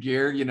 Richard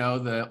Gere, you know,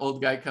 the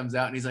old guy comes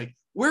out and he's like,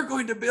 we're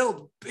going to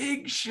build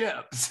big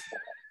ships.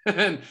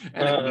 and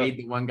it made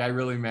the one guy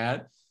really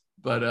mad.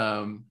 But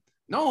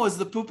no, it was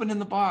the pooping in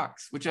the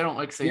box, which I don't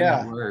like saying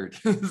that word.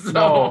 So.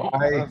 No,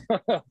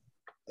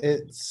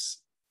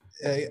 it's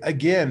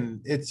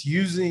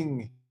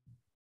using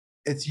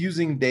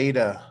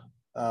data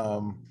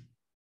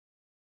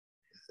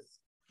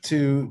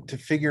to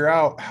figure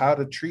out how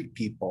to treat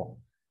people.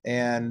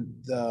 And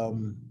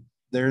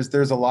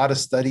there's a lot of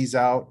studies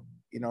out,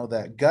 you know,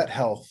 that gut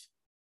health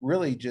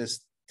really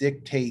just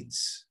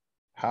dictates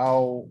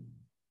how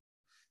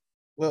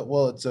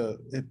well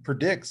it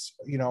predicts,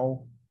 you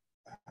know,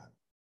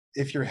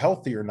 if you're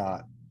healthy or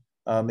not.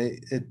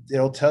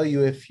 It'll tell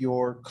you if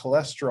your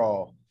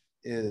cholesterol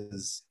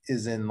is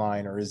in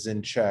line or is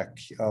in check,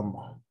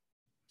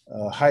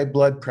 high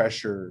blood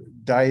pressure,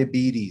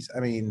 diabetes. I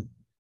mean,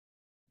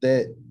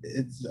 that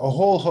it's a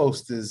whole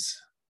host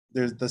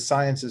the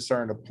science is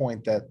starting to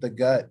point that the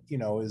gut, you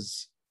know,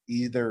 is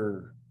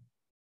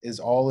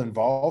all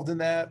involved in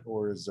that,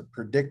 or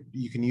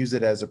you can use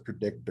it as a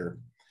predictor.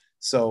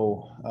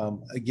 So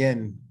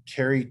again,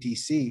 Carry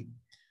TC,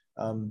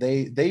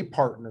 they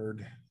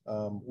partnered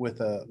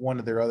with one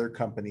of their other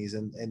companies,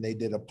 and they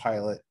did a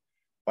pilot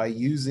by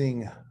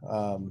using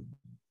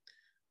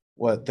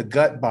the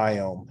gut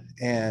biome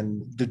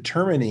and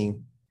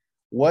determining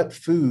what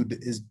food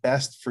is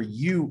best for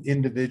you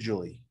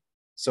individually.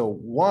 So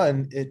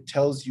one, it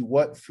tells you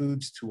what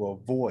foods to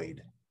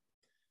avoid,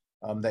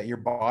 that your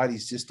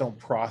bodies just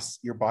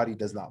your body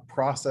does not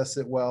process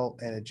it well,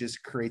 and it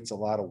just creates a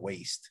lot of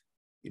waste.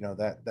 You know,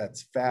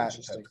 that's fat,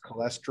 that's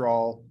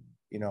cholesterol.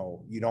 You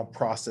know, you don't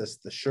process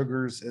the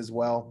sugars as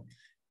well.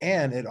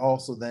 And it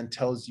also then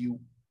tells you,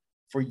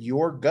 for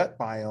your gut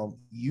biome,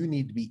 you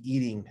need to be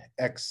eating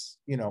X,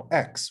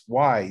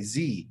 Y,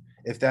 Z.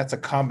 If that's a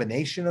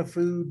combination of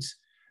foods,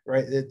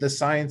 right? The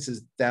science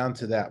is down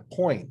to that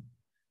point.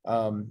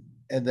 And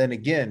then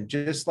again,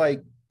 just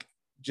like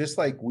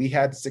we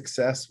had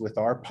success with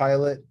our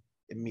pilot,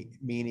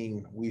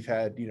 meaning we've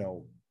had, you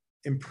know,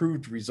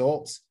 improved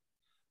results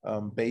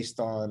based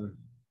on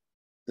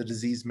the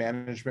disease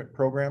management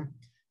program.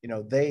 You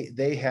know,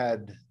 they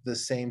had the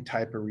same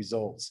type of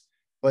results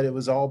but it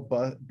was all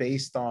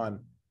based on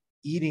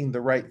eating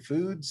the right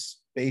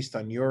foods, based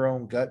on your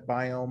own gut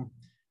biome.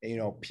 And, you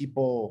know,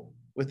 people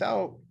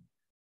without,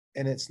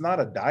 and it's not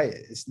a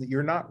diet.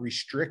 You're not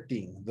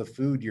restricting the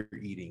food you're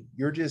eating.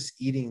 You're just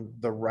eating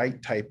the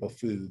right type of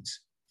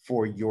foods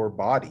for your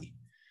body.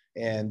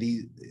 And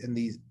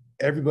these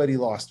everybody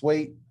lost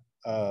weight.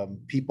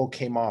 People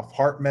came off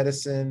heart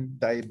medicine,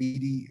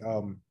 diabetes,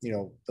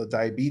 the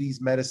diabetes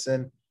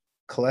medicine,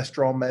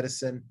 cholesterol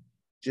medicine,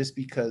 just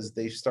because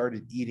they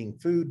started eating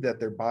food that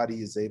their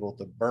body is able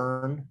to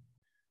burn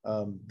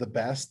the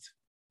best,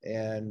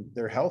 and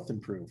their health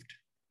improved.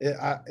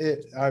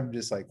 I'm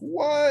just like,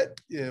 what?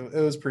 It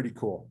was pretty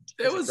cool.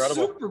 It was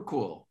super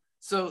cool.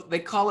 So they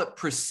call it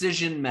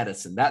precision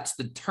medicine. That's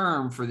the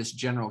term for this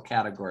general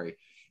category.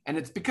 And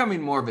it's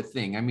becoming more of a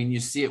thing. I mean, you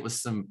see it with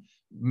some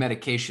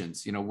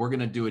medications. You know, we're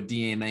going to do a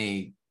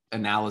DNA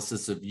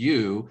analysis of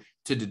you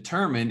to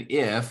determine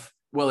if,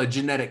 well, a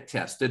genetic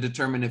test to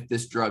determine if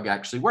this drug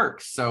actually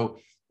works. So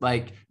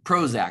like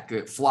Prozac,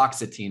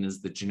 fluoxetine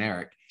is the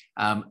generic.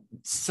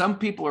 Some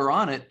people are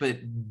on it, but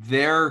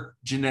their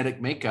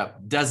genetic makeup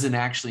doesn't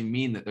actually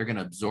mean that they're going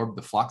to absorb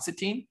the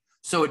fluoxetine.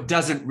 So it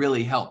doesn't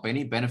really help.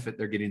 Any benefit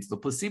they're getting is the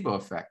placebo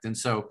effect. And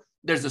so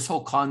there's this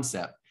whole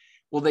concept.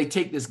 Well, they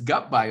take this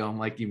gut biome,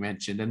 like you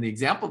mentioned, and the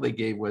example they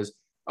gave was,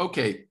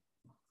 okay,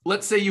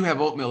 let's say you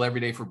have oatmeal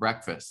every day for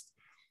breakfast.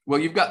 Well,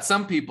 you've got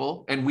some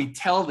people, and we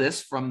tell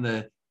this from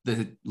the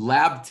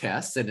lab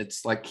tests, and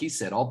it's like he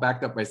said, all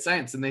backed up by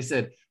science. And they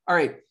said, all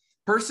right,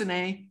 person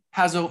A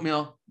has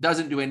oatmeal,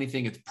 doesn't do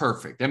anything. It's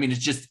perfect. I mean,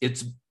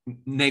 it's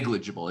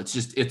negligible.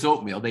 It's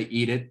oatmeal. They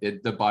eat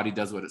it. The body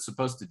does what it's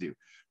supposed to do.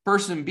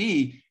 Person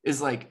B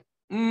is like,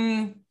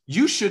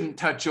 you shouldn't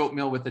touch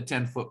oatmeal with a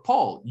 10-foot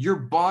pole. Your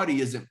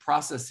body isn't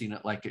processing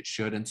it like it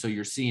should. And so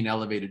you're seeing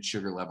elevated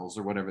sugar levels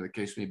or whatever the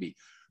case may be.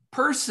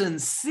 Person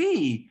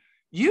C,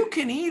 you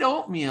can eat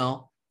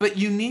oatmeal, but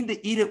you need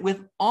to eat it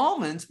with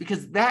almonds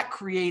because that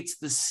creates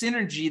the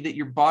synergy that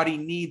your body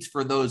needs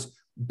for those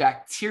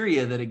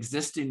bacteria that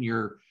exist in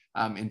your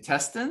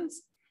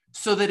intestines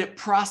so that it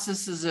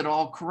processes it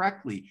all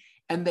correctly.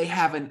 And they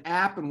have an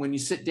app. And when you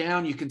sit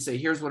down, you can say,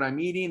 here's what I'm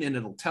eating. And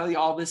it'll tell you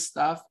all this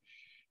stuff.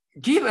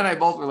 Keith and I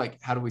both were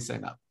like, how do we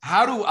sign up?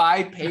 How do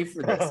I pay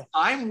for this?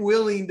 I'm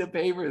willing to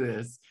pay for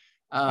this.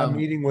 I'm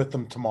meeting with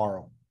them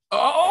tomorrow.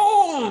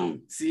 Oh,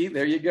 see,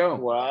 there you go.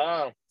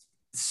 Wow.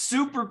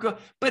 Super good.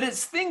 But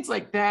it's things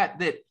like that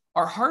that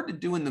are hard to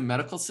do in the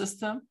medical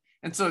system.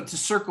 And so to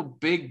circle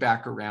big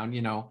back around,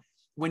 you know,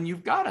 when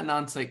you've got an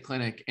on-site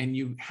clinic and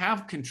you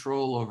have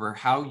control over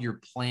how your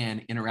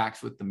plan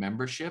interacts with the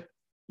membership,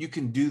 you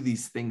can do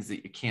these things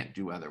that you can't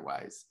do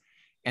otherwise.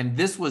 And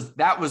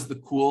that was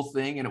the cool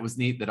thing. And it was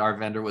neat that our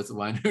vendor was the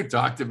one who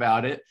talked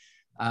about it.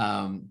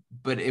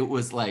 But it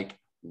was like,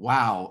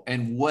 wow.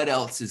 And what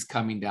else is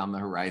coming down the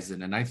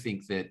horizon? And I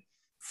think that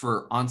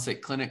for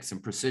on-site clinics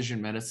and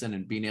precision medicine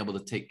and being able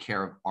to take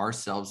care of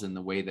ourselves in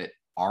the way that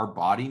our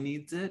body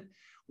needs it,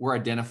 we're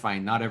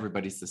identifying not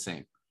everybody's the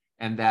same.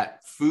 And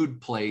that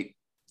food plate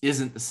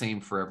isn't the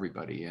same for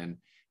everybody. And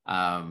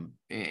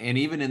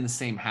even in the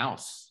same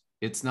house,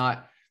 it's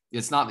not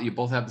that you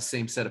both have the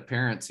same set of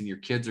parents and your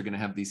kids are going to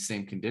have these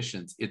same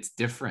conditions. It's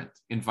different.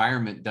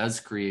 Environment does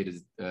create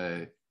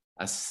a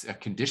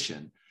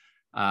condition.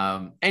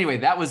 Anyway,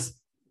 that was,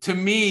 to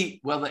me,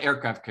 well, the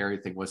aircraft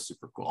carrier thing was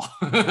super cool.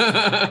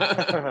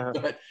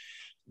 But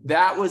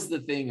that was the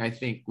thing I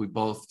think we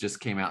both just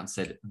came out and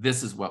said,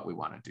 this is what we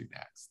want to do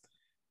next.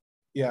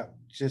 Yeah,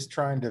 just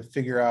trying to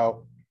figure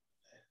out,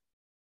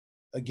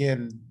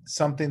 again,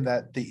 something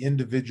that the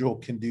individual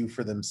can do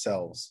for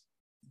themselves.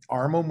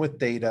 Arm them with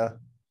data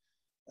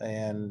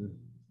and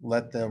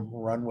let them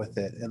run with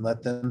it and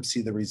let them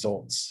see the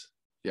results.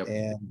 Yep.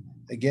 And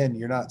again,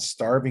 you're not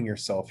starving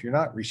yourself. You're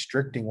not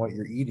restricting what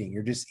you're eating.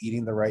 You're just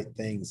eating the right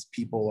things.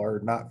 People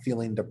are not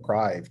feeling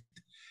deprived.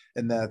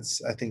 And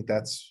I think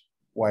that's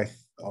why,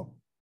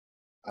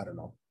 I don't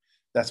know.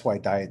 That's why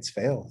diets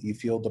fail. You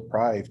feel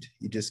deprived.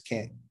 You just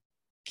can't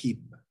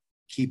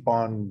keep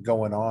on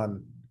going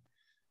on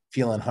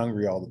feeling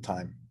hungry all the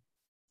time.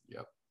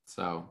 Yep.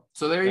 So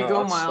there you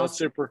go, Miles. That's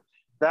super.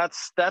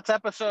 That's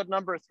episode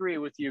number 3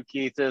 with you,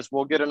 Keith, is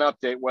we'll get an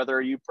update, whether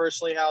you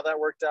personally, how that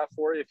worked out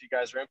for you, if you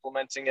guys are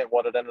implementing it,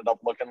 what it ended up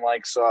looking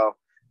like. So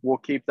we'll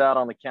keep that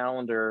on the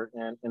calendar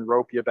and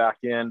rope you back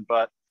in.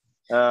 But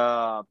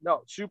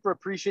no, super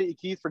appreciate you,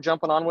 Keith, for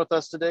jumping on with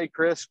us today.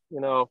 Chris,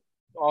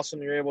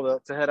 awesome you're able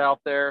to head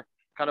out there.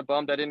 Kind of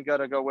bummed I didn't get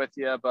to go with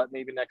you, but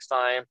maybe next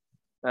time.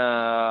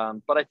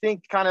 But I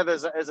think kind of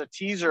as a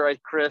teaser,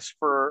 Chris,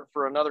 for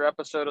another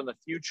episode in the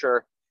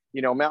future,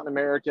 Mountain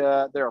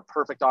America, they're a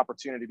perfect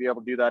opportunity to be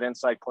able to do that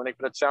inside clinic,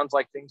 but it sounds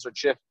like things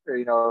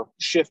are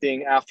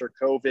shifting after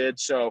COVID.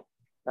 So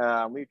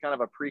we kind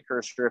of a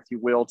precursor, if you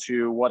will,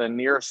 to what a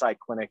near site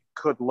clinic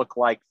could look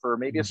like for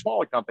maybe a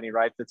smaller company,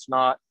 right? That's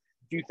not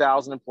a few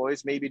thousand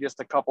employees, maybe just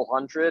a couple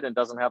hundred and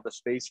doesn't have the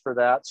space for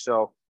that.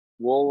 So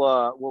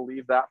we'll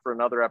leave that for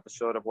another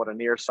episode of what a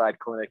near side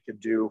clinic could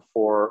do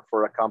for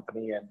a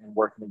company and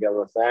working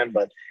together with them.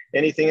 But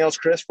anything else,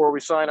 Chris, before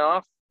we sign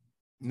off?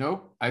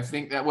 Nope. I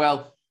think that,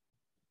 well,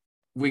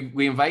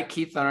 we invite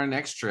Keith on our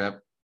next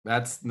trip.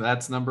 That's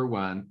number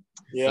one.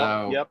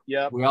 Yep.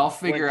 We all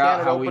figure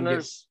out how we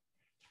get.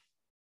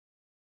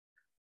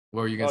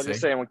 What were you gonna say?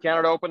 Just saying, when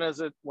Canada opens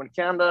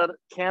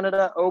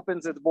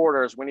its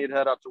borders, we need to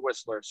head up to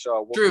Whistler.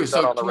 So we'll true.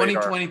 So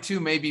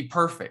 2022 may be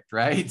perfect,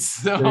 right?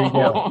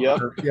 So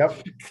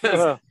yep.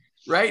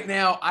 Right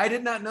now, I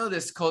did not know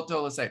this. Colt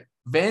Tolasite,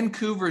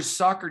 Vancouver's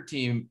soccer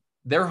team,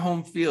 their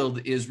home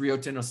field is Rio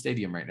Tinto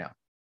Stadium right now,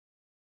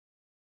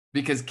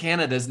 because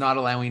Canada is not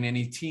allowing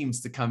any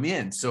teams to come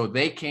in. So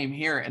they came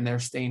here and they're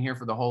staying here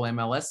for the whole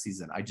MLS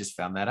season. I just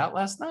found that out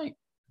last night.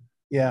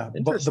 Yeah,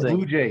 but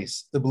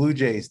the Blue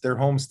Jays, their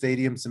home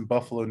stadium's in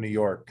Buffalo, New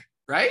York.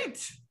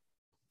 Right?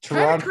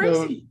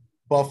 Toronto,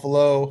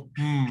 Buffalo.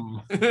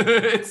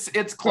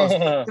 It's close.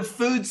 The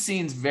food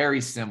scene's very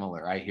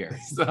similar, I hear.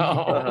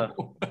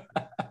 So,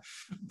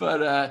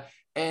 but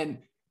and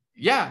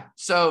yeah,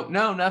 so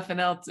no,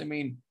 nothing else. I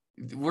mean,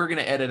 we're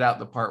gonna edit out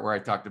the part where I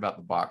talked about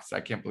the box.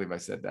 I can't believe I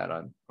said that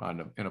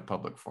in a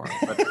public forum.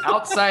 But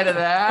outside of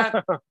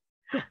that,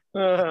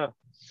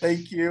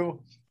 thank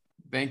you.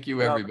 Thank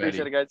you, everybody.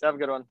 Appreciate it, guys. Have a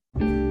good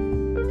one.